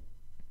Stanley?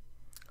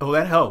 Oh,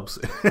 that helps.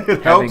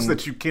 It helps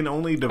that you can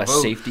only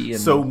devote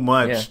so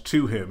much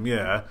to him,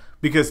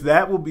 because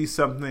that will be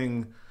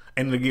something,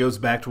 and it goes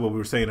back to what we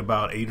were saying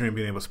about Adrian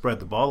being able to spread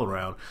the ball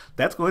around.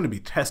 That's going to be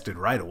tested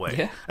right away.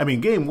 Yeah. I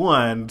mean, game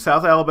one,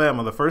 South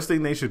Alabama, the first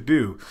thing they should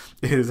do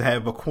is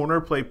have a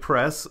corner play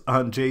press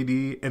on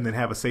JD and then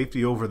have a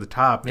safety over the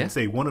top and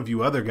say one of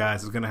you other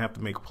guys is going to have to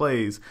make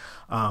plays.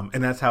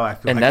 And that's how I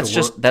feel. And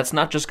that's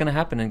not just going to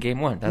happen in game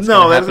one. That's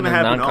that's going to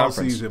happen all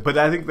season. But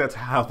I think that's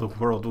how the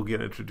world will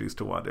get introduced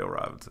to Wan'Dale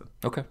Robinson.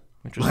 Okay.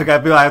 Interesting.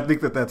 I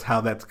think that's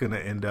how that's going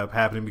to end up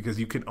happening because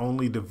you can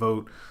only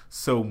devote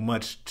so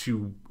much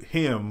to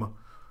him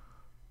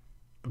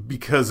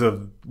because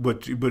of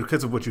what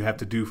you have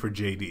to do for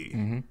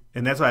JD,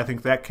 and that's why I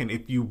think that can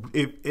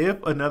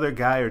if another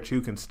guy or two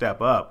can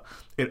step up,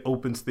 it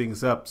opens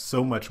things up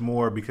so much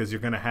more because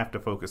you're going to have to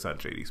focus on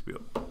JD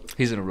Spiel.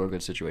 He's in a real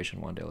good situation.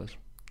 Wan'Dale is.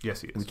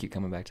 Yes, he is. We keep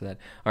coming back to that.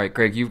 All right,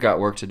 Greg, you've got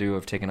work to do.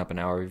 I've taken up an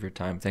hour of your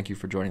time. Thank you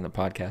for joining the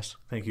podcast.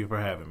 Thank you for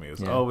having me. It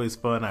was always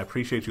fun. I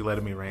appreciate you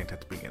letting me rant at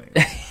the beginning.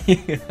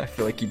 I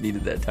feel like you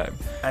needed that time.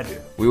 I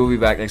do. We will be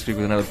back next week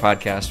with another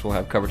podcast. We'll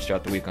have coverage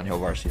throughout the week on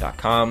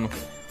HillVarsity.com.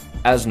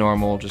 As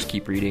normal, just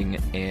keep reading.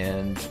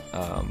 And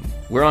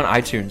we're on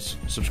iTunes.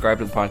 Subscribe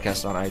to the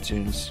podcast on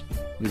iTunes.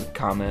 Leave a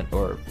comment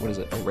or,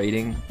 a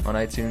rating on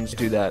iTunes.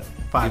 Do that.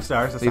 5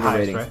 stars. That's leave the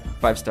highest, a rating. right?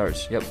 5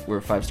 stars. Yep, we're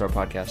a 5-star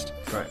podcast.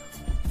 That's right.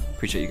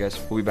 Appreciate you guys.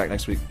 We'll be back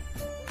next week.